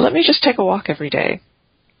 Let me just take a walk every day.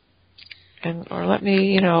 Or let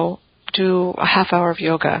me, do a half hour of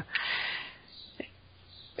yoga.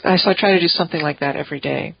 So I try to do something like that every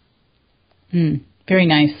day. Very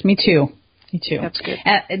nice. Me too. That's good.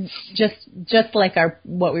 Just like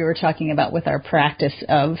what we were talking about with our practice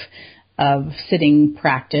of sitting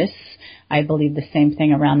practice, I believe the same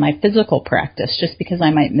thing around my physical practice. Just because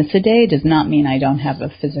I might miss a day does not mean I don't have a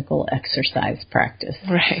physical exercise practice.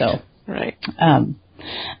 Right. So, right.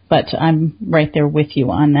 But I'm right there with you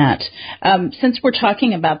on that. Since we're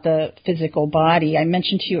talking about the physical body, I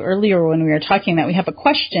mentioned to you earlier when we were talking that we have a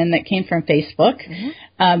question that came from Facebook.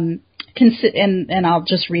 And I'll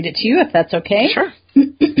just read it to you if that's okay. Sure.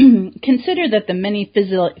 Consider that the many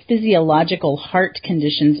physiological heart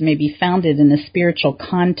conditions may be founded in a spiritual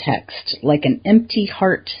context, like an empty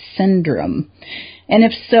heart syndrome. And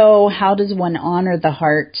if so, how does one honor the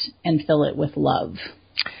heart and fill it with love?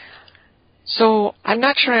 So I'm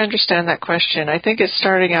not sure I understand that question. I think it's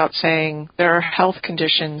starting out saying there are health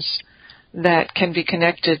conditions that can be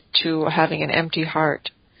connected to having an empty heart,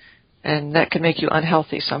 and that can make you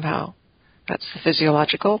unhealthy somehow. That's the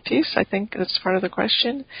physiological piece. I think that's part of the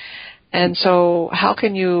question. And so how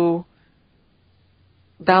can you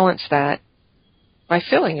balance that by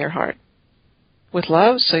filling your heart with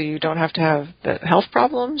love so you don't have to have the health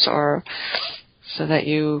problems, or so that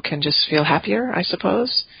you can just feel happier, I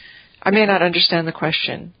suppose? I may not understand the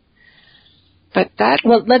question. But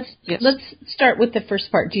let's yes. start with the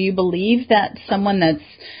first part. Do you believe that someone that's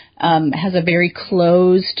has a very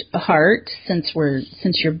closed heart, since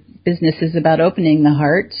your business is about opening the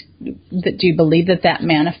heart, do you believe that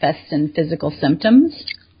manifests in physical symptoms?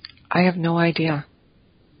 I have no idea.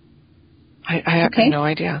 I have no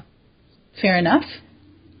idea. Fair enough.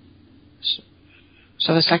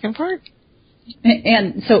 So the second part?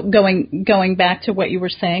 And so going back to what you were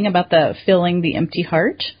saying about the filling the empty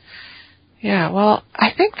heart? Yeah, well,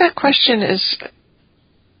 I think that question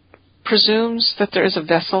presumes that there is a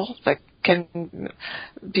vessel that can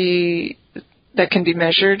be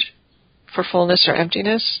measured for fullness or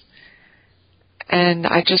emptiness, and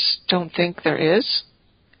I just don't think there is.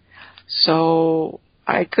 So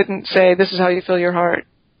I couldn't say this is how you fill your heart,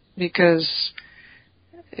 because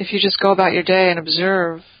if you just go about your day and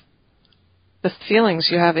observe the feelings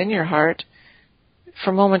you have in your heart,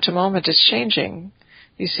 from moment to moment is changing.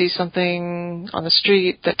 You see something on the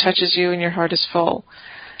street that touches you and your heart is full.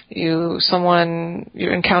 You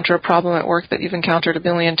encounter a problem at work that you've encountered 1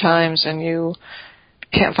 billion times and you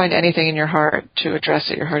can't find anything in your heart to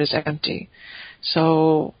address it. Your heart is empty.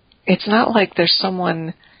 So it's not like there's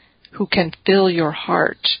someone who can fill your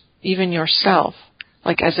heart, even yourself,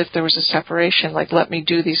 like as if there was a separation, like let me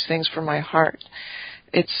do these things for my heart.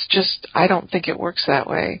 It's just, I don't think it works that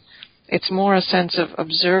way. It's more a sense of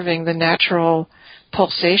observing the natural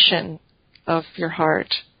pulsation of your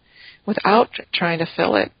heart without trying to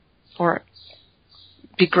fill it or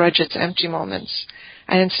begrudge its empty moments,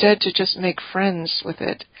 and instead to just make friends with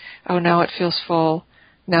it. Oh, now it feels full.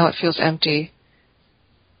 Now it feels empty.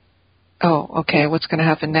 Oh, okay, what's going to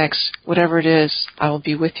happen next? Whatever it is, I will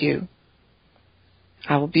be with you.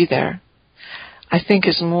 I will be there. I think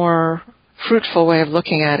is a more fruitful way of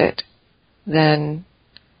looking at it than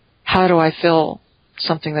how do I fill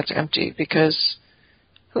something that's empty, because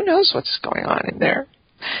who knows what's going on in there.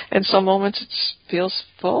 And some moments it feels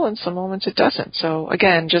full and some moments it doesn't. So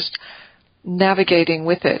again, just navigating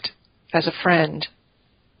with it as a friend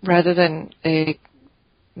rather than a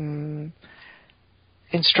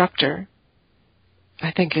instructor,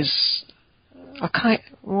 I think is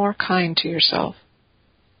more kind to yourself.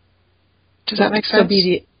 Does that make sense? So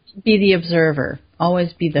be the observer.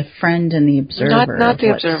 Always be the friend and the observer. Not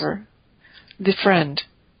the observer. The friend.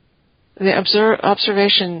 The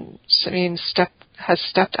observation means has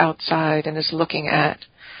stepped outside and is looking at.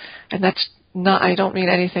 And that's not, I don't mean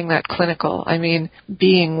anything that clinical. I mean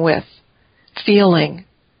being with, feeling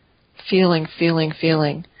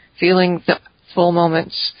the full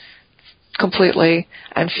moments completely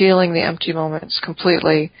and feeling the empty moments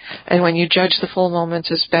completely. And when you judge the full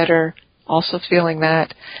moments as better, also feeling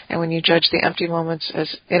that. And when you judge the empty moments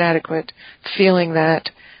as inadequate, feeling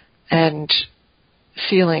that, and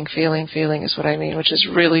feeling is what I mean, which is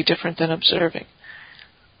really different than observing.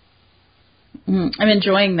 I'm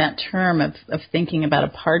enjoying that term of thinking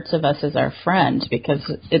about parts of us as our friend, because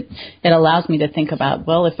it allows me to think about,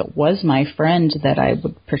 well, if it was my friend that I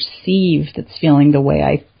would perceive that's feeling the way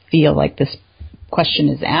I feel like this question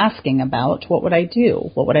is asking about, what would I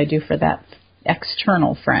do? What would I do for that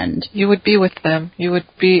external friend? You would be with them. You would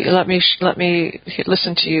be, let me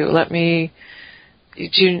listen to you. Let me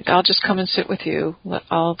I'll just come and sit with you.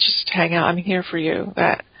 I'll just hang out. I'm here for you.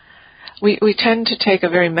 That we tend to take a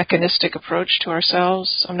very mechanistic approach to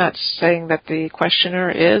ourselves. I'm not saying that the questioner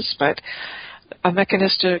is, but a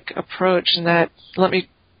mechanistic approach in that, let me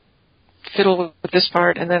fiddle with this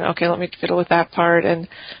part, and then, okay, let me fiddle with that part, and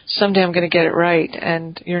someday I'm going to get it right,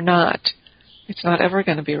 and you're not. It's not ever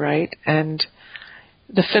going to be right, and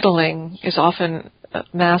the fiddling is often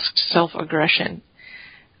masked self-aggression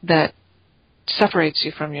that separates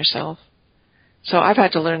you from yourself. So I've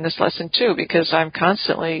had to learn this lesson too, because I'm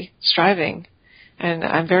constantly striving, and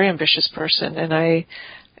I'm a very ambitious person, and I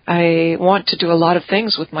want to do a lot of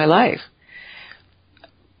things with my life.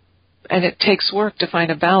 And it takes work to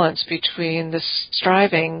find a balance between this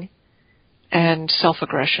striving and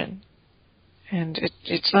self-aggression. And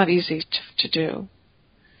it's not easy to do.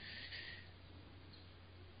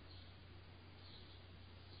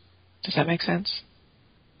 Does that make sense?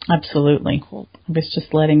 Absolutely. Cool. I was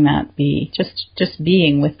just letting that be, just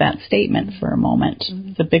being with that statement for a moment.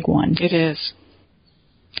 It's a big one. It is.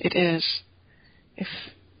 It is. If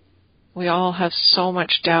we all have so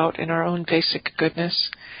much doubt in our own basic goodness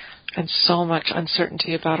and so much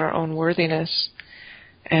uncertainty about our own worthiness,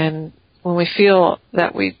 and when we feel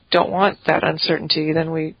that we don't want that uncertainty, then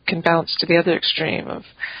we can bounce to the other extreme of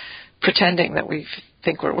pretending that we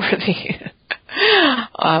think we're worthy.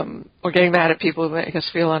 Or getting mad at people who make us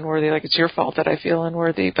feel unworthy, like it's your fault that I feel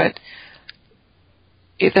unworthy. But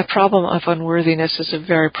the problem of unworthiness is a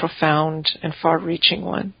very profound and far-reaching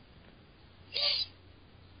one.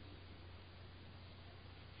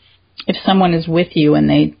 If someone is with you and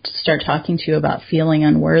they start talking to you about feeling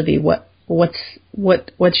unworthy,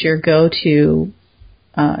 what's your go-to?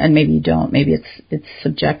 And maybe you don't. Maybe it's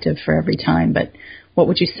subjective for every time. But what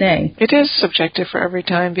would you say? It is subjective for every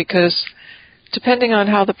time, because depending on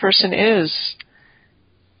how the person is,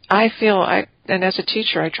 I feel, and as a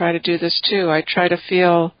teacher I try to do this too, I try to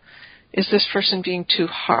feel, is this person being too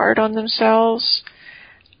hard on themselves?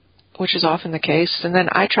 Which is often the case. And then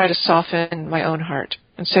I try to soften my own heart.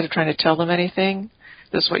 Instead of trying to tell them anything,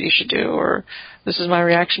 this is what you should do, or this is my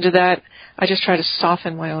reaction to that, I just try to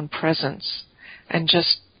soften my own presence and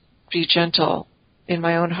just be gentle in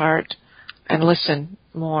my own heart and listen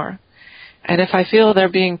more. And if I feel they're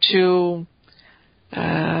being too,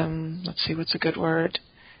 let's see, what's a good word?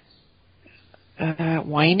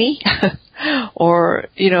 Whiny, or,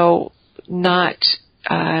 not,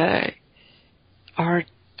 are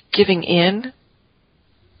giving in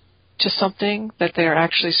to something that they're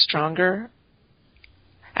actually stronger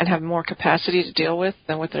and have more capacity to deal with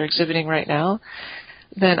than what they're exhibiting right now,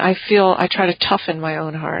 then I try to toughen my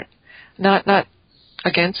own heart, not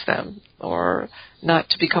against them or not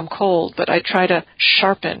to become cold, but I try to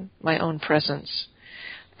sharpen my own presence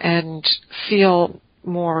and feel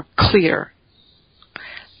more clear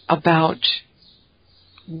about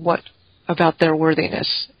their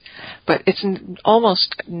worthiness. But it's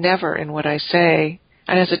almost never in what I say.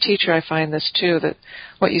 And as a teacher, I find this too, that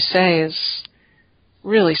what you say is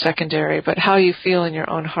really secondary, but how you feel in your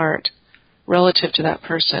own heart relative to that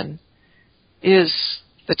person is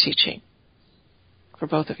the teaching for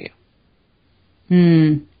both of you.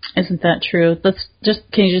 Isn't that true?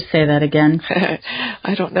 Can you just say that again?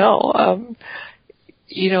 I don't know.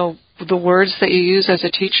 The words that you use as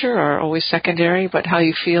a teacher are always secondary, but how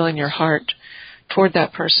you feel in your heart toward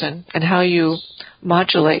that person and how you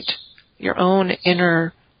modulate your own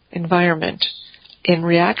inner environment in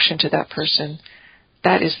reaction to that person,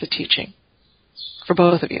 that is the teaching for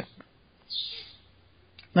both of you.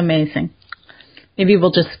 Amazing. Maybe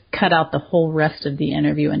we'll just cut out the whole rest of the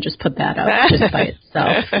interview and just put that out just by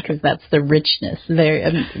itself, because that's the richness. Very,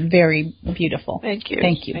 very beautiful. Thank you.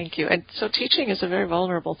 Thank you. Thank you. And so teaching is a very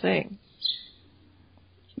vulnerable thing.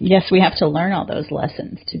 Yes, we have to learn all those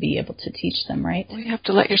lessons to be able to teach them, right? Well, you have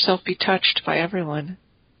to let yourself be touched by everyone.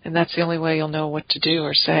 And that's the only way you'll know what to do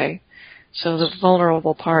or say. So the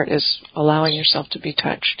vulnerable part is allowing yourself to be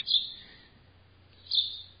touched.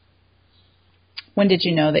 When did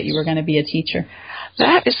you know that you were going to be a teacher?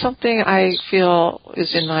 That is something I feel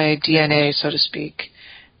is in my DNA, so to speak.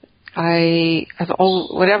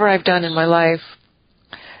 Whatever I've done in my life,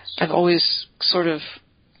 I've always sort of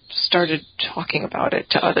started talking about it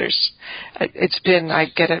to others. It's been,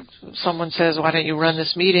 someone says, why don't you run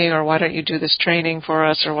this meeting, or why don't you do this training for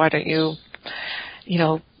us, or why don't you,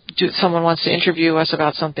 someone wants to interview us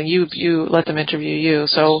about something, you let them interview you.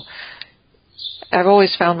 So I've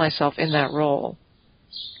always found myself in that role.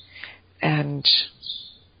 And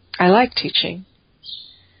I like teaching.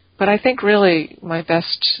 But I think really my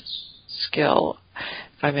best skill,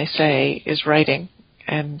 if I may say, is writing.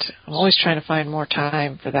 And I'm always trying to find more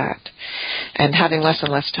time for that, and having less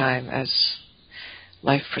and less time as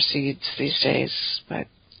life proceeds these days. But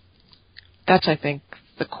that's, I think,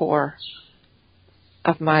 the core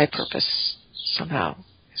of my purpose somehow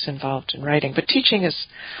is involved in writing. But teaching is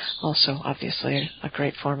also obviously a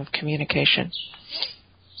great form of communication.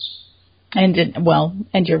 And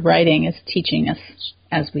and your writing is teaching us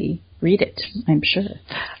as we read it, I'm sure.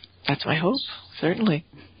 That's my hope, certainly.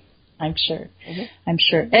 I'm sure. Mm-hmm. I'm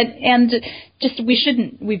sure. And just,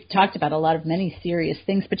 we've talked about many serious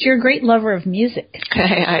things, but you're a great lover of music.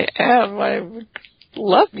 I am. I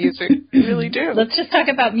love music. I really do. Let's just talk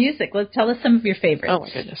about music. Let's tell us some of your favorites. Oh, my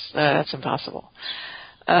goodness. That's impossible.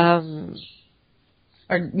 Or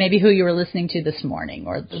maybe who you were listening to this morning,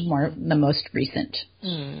 or the most recent.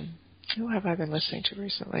 Who have I been listening to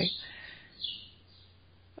recently?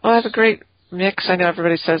 Oh, I have a great mix. I know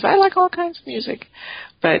everybody says, I like all kinds of music.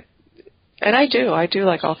 And I do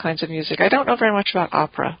like all kinds of music. I don't know very much about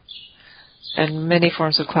opera and many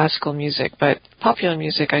forms of classical music, but popular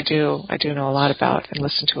music I do know a lot about and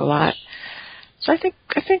listen to a lot. So I think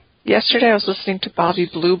yesterday I was listening to Bobby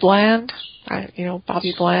Blue Bland.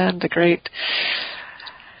 Bobby Bland, the great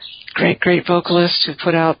vocalist who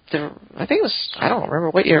put out I don't remember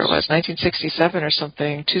what year it was, 1967 or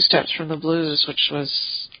something, Two Steps from the Blues, which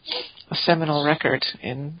was a seminal record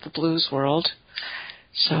in the blues world.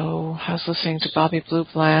 So I was listening to Bobby Blue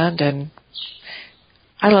Bland, and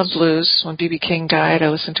I love blues. When B.B. King died, I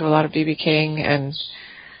listened to a lot of B.B. King, and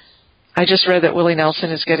I just read that Willie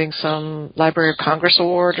Nelson is getting some Library of Congress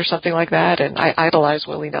award or something like that, and I idolize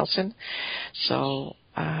Willie Nelson. So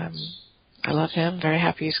I love him. Very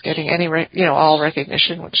happy he's getting all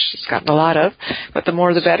recognition, which he's gotten a lot of, but the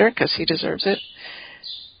more the better, because he deserves it.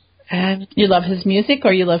 And you love his music,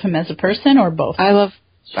 or you love him as a person, or both?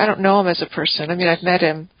 I don't know him as a person. I mean, I've met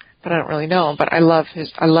him, but I don't really know him. But I love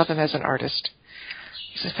him as an artist.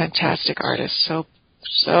 He's a fantastic artist. So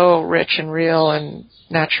rich and real and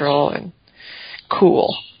natural and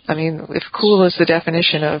cool. I mean, if cool is the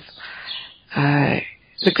definition of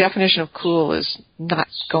cool is not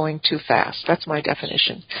going too fast. That's my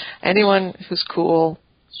definition. Anyone who's cool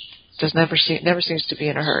never seems to be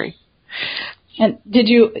in a hurry. And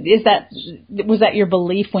was that your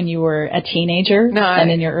belief when you were a teenager and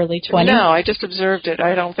in your early 20s? No, I just observed it.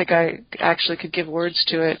 I don't think I actually could give words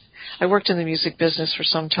to it. I worked in the music business for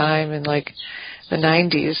some time in the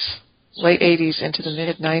 90s, late 80s into the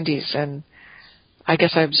mid 90s, and I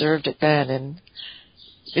guess I observed it then.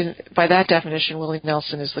 And by that definition, Willie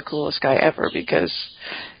Nelson is the coolest guy ever, because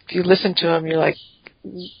if you listen to him, you're like,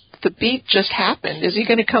 the beat just happened. Is he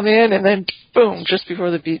going to come in? And then, boom, just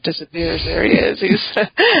before the beat disappears, there he is.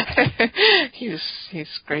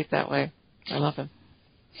 He's great that way. I love him.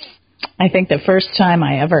 I think the first time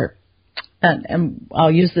I ever, and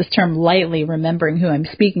I'll use this term lightly, remembering who I'm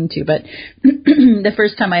speaking to, but the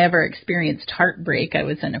first time I ever experienced heartbreak, I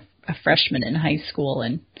was a freshman in high school,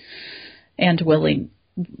 and Willie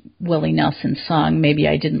Nelson's song, Maybe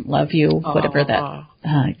I Didn't Love You, whatever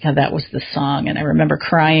that was the song. And I remember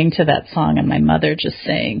crying to that song, and my mother just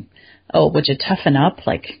saying, oh, would you toughen up?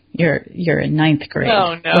 Like, you're in ninth grade.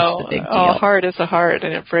 Oh, no. What's the big deal? Oh, heart is a heart,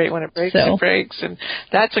 and when it breaks, it breaks. And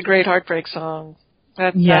that's a great heartbreak song.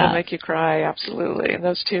 That'll make you cry, absolutely. And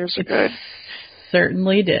those tears are good.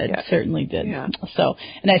 Certainly did. Yeah. Certainly did. Yeah. So,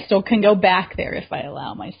 and I still can go back there if I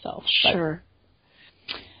allow myself. Sure.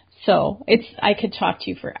 So I could talk to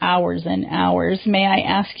you for hours and hours. May I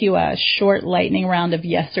ask you a short lightning round of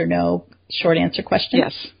yes or no short answer questions?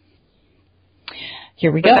 Yes.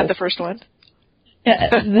 Here we go. Was that the first one?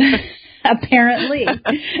 Apparently.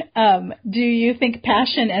 Do you think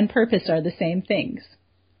passion and purpose are the same things?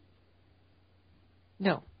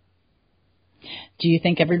 No. Do you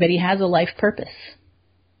think everybody has a life purpose?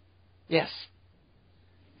 Yes.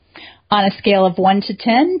 On a scale of 1 to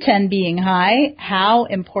 10, 10 being high, how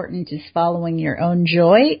important is following your own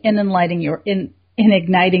joy in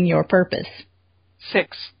igniting your purpose?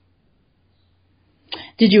 6.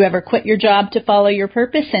 Did you ever quit your job to follow your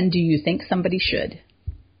purpose, and do you think somebody should?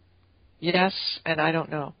 Yes, and I don't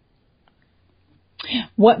know.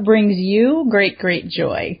 What brings you great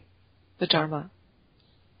joy? The Dharma.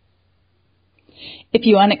 If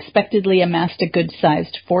you unexpectedly amassed a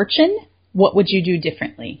good-sized fortune, what would you do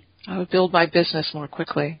differently? I would build my business more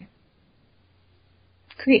quickly.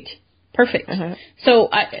 Great. Perfect. Uh-huh. So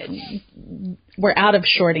we're out of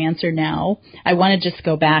short answer now. I want to just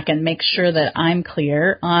go back and make sure that I'm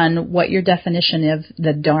clear on what your definition of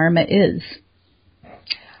the Dharma is.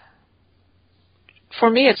 For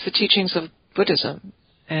me, it's the teachings of Buddhism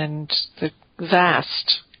and the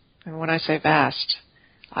vast, and when I say vast,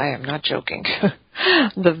 I am not joking,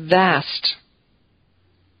 the vast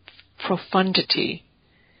profundity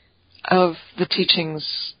of the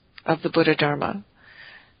teachings of the Buddha Dharma.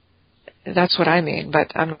 That's what I mean,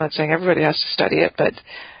 but I'm not saying everybody has to study it, but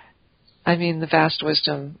I mean the vast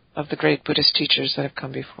wisdom of the great Buddhist teachers that have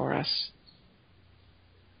come before us.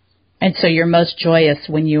 And so you're most joyous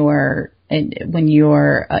when you're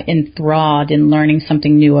enthralled in learning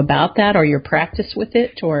something new about that, or your practice with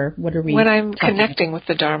it, or what are we? When I'm connecting with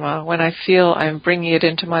the Dharma, when I feel I'm bringing it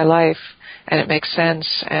into my life and it makes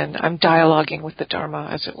sense, and I'm dialoguing with the Dharma,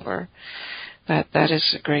 as it were. That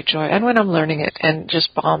is a great joy. And when I'm learning it and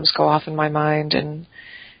just bombs go off in my mind, and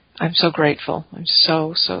I'm so grateful. I'm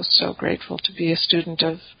so grateful to be a student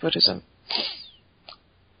of Buddhism.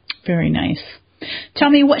 Very nice. Tell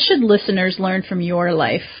me, what should listeners learn from your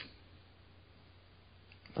life?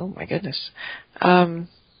 Oh, my goodness. You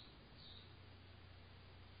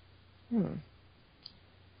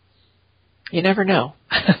never know.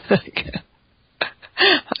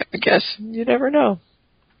 I guess you never know.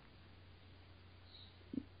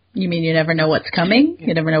 You mean you never know what's coming?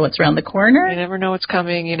 You never know what's around the corner? You never know what's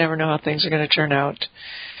coming. You never know how things are going to turn out.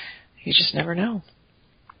 You just never know.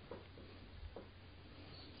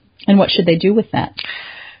 And what should they do with that?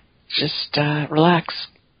 Just relax.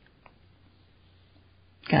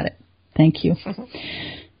 Got it. Thank you.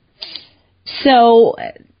 So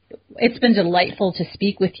it's been delightful to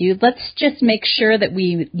speak with you. Let's just make sure that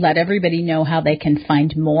we let everybody know how they can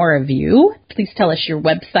find more of you. Please tell us your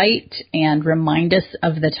website and remind us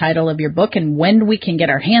of the title of your book and when we can get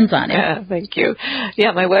our hands on it. Yeah, thank you.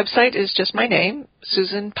 Yeah, my website is just my name,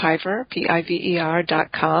 Susan Piver,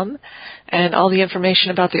 Piver.com, and all the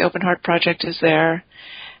information about the Open Heart Project is there.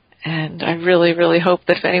 And I really, really hope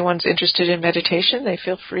that if anyone's interested in meditation, they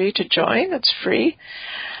feel free to join. It's free.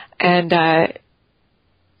 And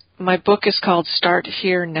my book is called Start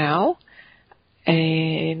Here Now,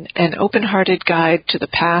 an open-hearted guide to the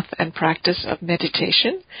path and practice of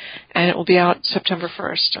meditation. And it will be out September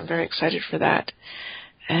 1st. I'm very excited for that.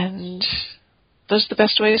 And those are the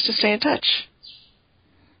best ways to stay in touch.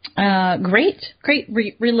 Great.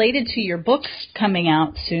 Related to your books coming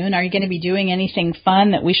out soon, are you going to be doing anything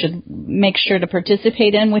fun that we should make sure to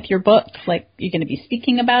participate in with your books? Like, you're going to be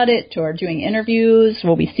speaking about it or doing interviews?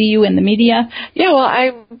 Will we see you in the media? Yeah, well,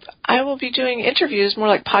 I will be doing interviews, more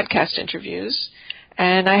like podcast interviews.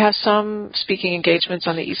 And I have some speaking engagements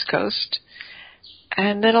on the East Coast.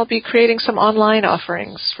 And then I'll be creating some online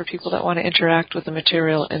offerings for people that want to interact with the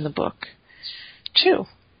material in the book, too.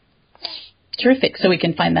 Terrific. So we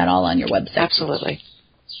can find that all on your website. Absolutely.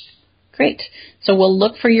 Great. So we'll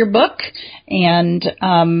look for your book. And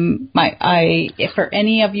if for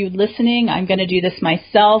any of you listening, I'm going to do this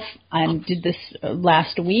myself. I did this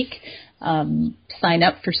last week. Sign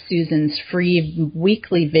up for Susan's free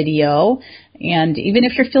weekly video. And even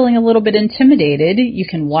if you're feeling a little bit intimidated, you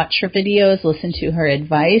can watch her videos, listen to her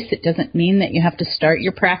advice. It doesn't mean that you have to start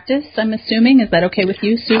your practice, I'm assuming. Is that okay with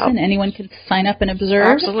you, Susan? Anyone can sign up and observe?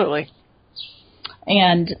 Absolutely.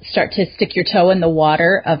 And start to stick your toe in the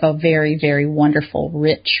water of a very, very wonderful,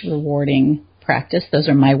 rich, rewarding practice. Those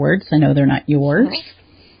are my words. I know they're not yours.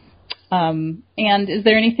 And is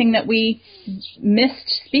there anything that we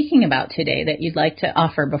missed speaking about today that you'd like to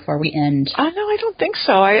offer before we end? No, I don't think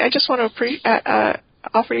so. I just want to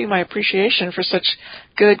offer you my appreciation for such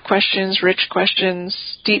good questions, rich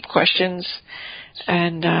questions, deep questions.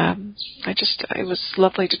 And it was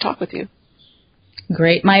lovely to talk with you.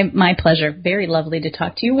 Great. My pleasure. Very lovely to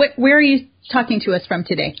talk to you. Where are you talking to us from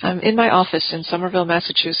today? I'm in my office in Somerville,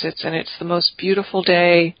 Massachusetts, and it's the most beautiful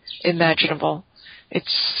day imaginable.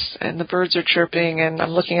 And the birds are chirping, and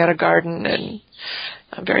I'm looking at a garden, and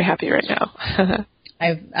I'm very happy right now.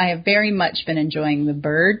 I have very much been enjoying the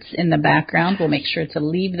birds in the background. We'll make sure to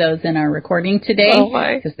leave those in our recording today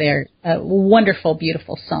because they're a wonderful,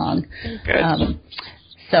 beautiful song. Good.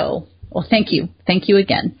 Well, thank you. Thank you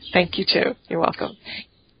again. Thank you, too. You're welcome.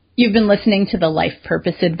 You've been listening to the Life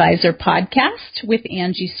Purpose Advisor podcast with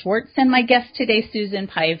Angie Swartz and my guest today, Susan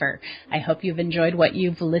Piver. I hope you've enjoyed what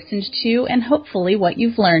you've listened to and hopefully what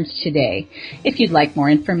you've learned today. If you'd like more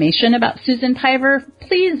information about Susan Piver,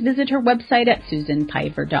 please visit her website at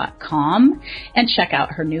susanpiver.com and check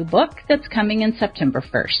out her new book that's coming in September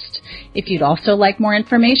 1st. If you'd also like more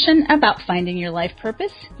information about finding your life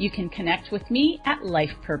purpose, you can connect with me at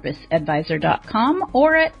lifepurposeadvisor.com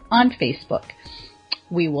or on Facebook.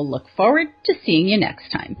 We will look forward to seeing you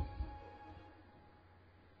next time.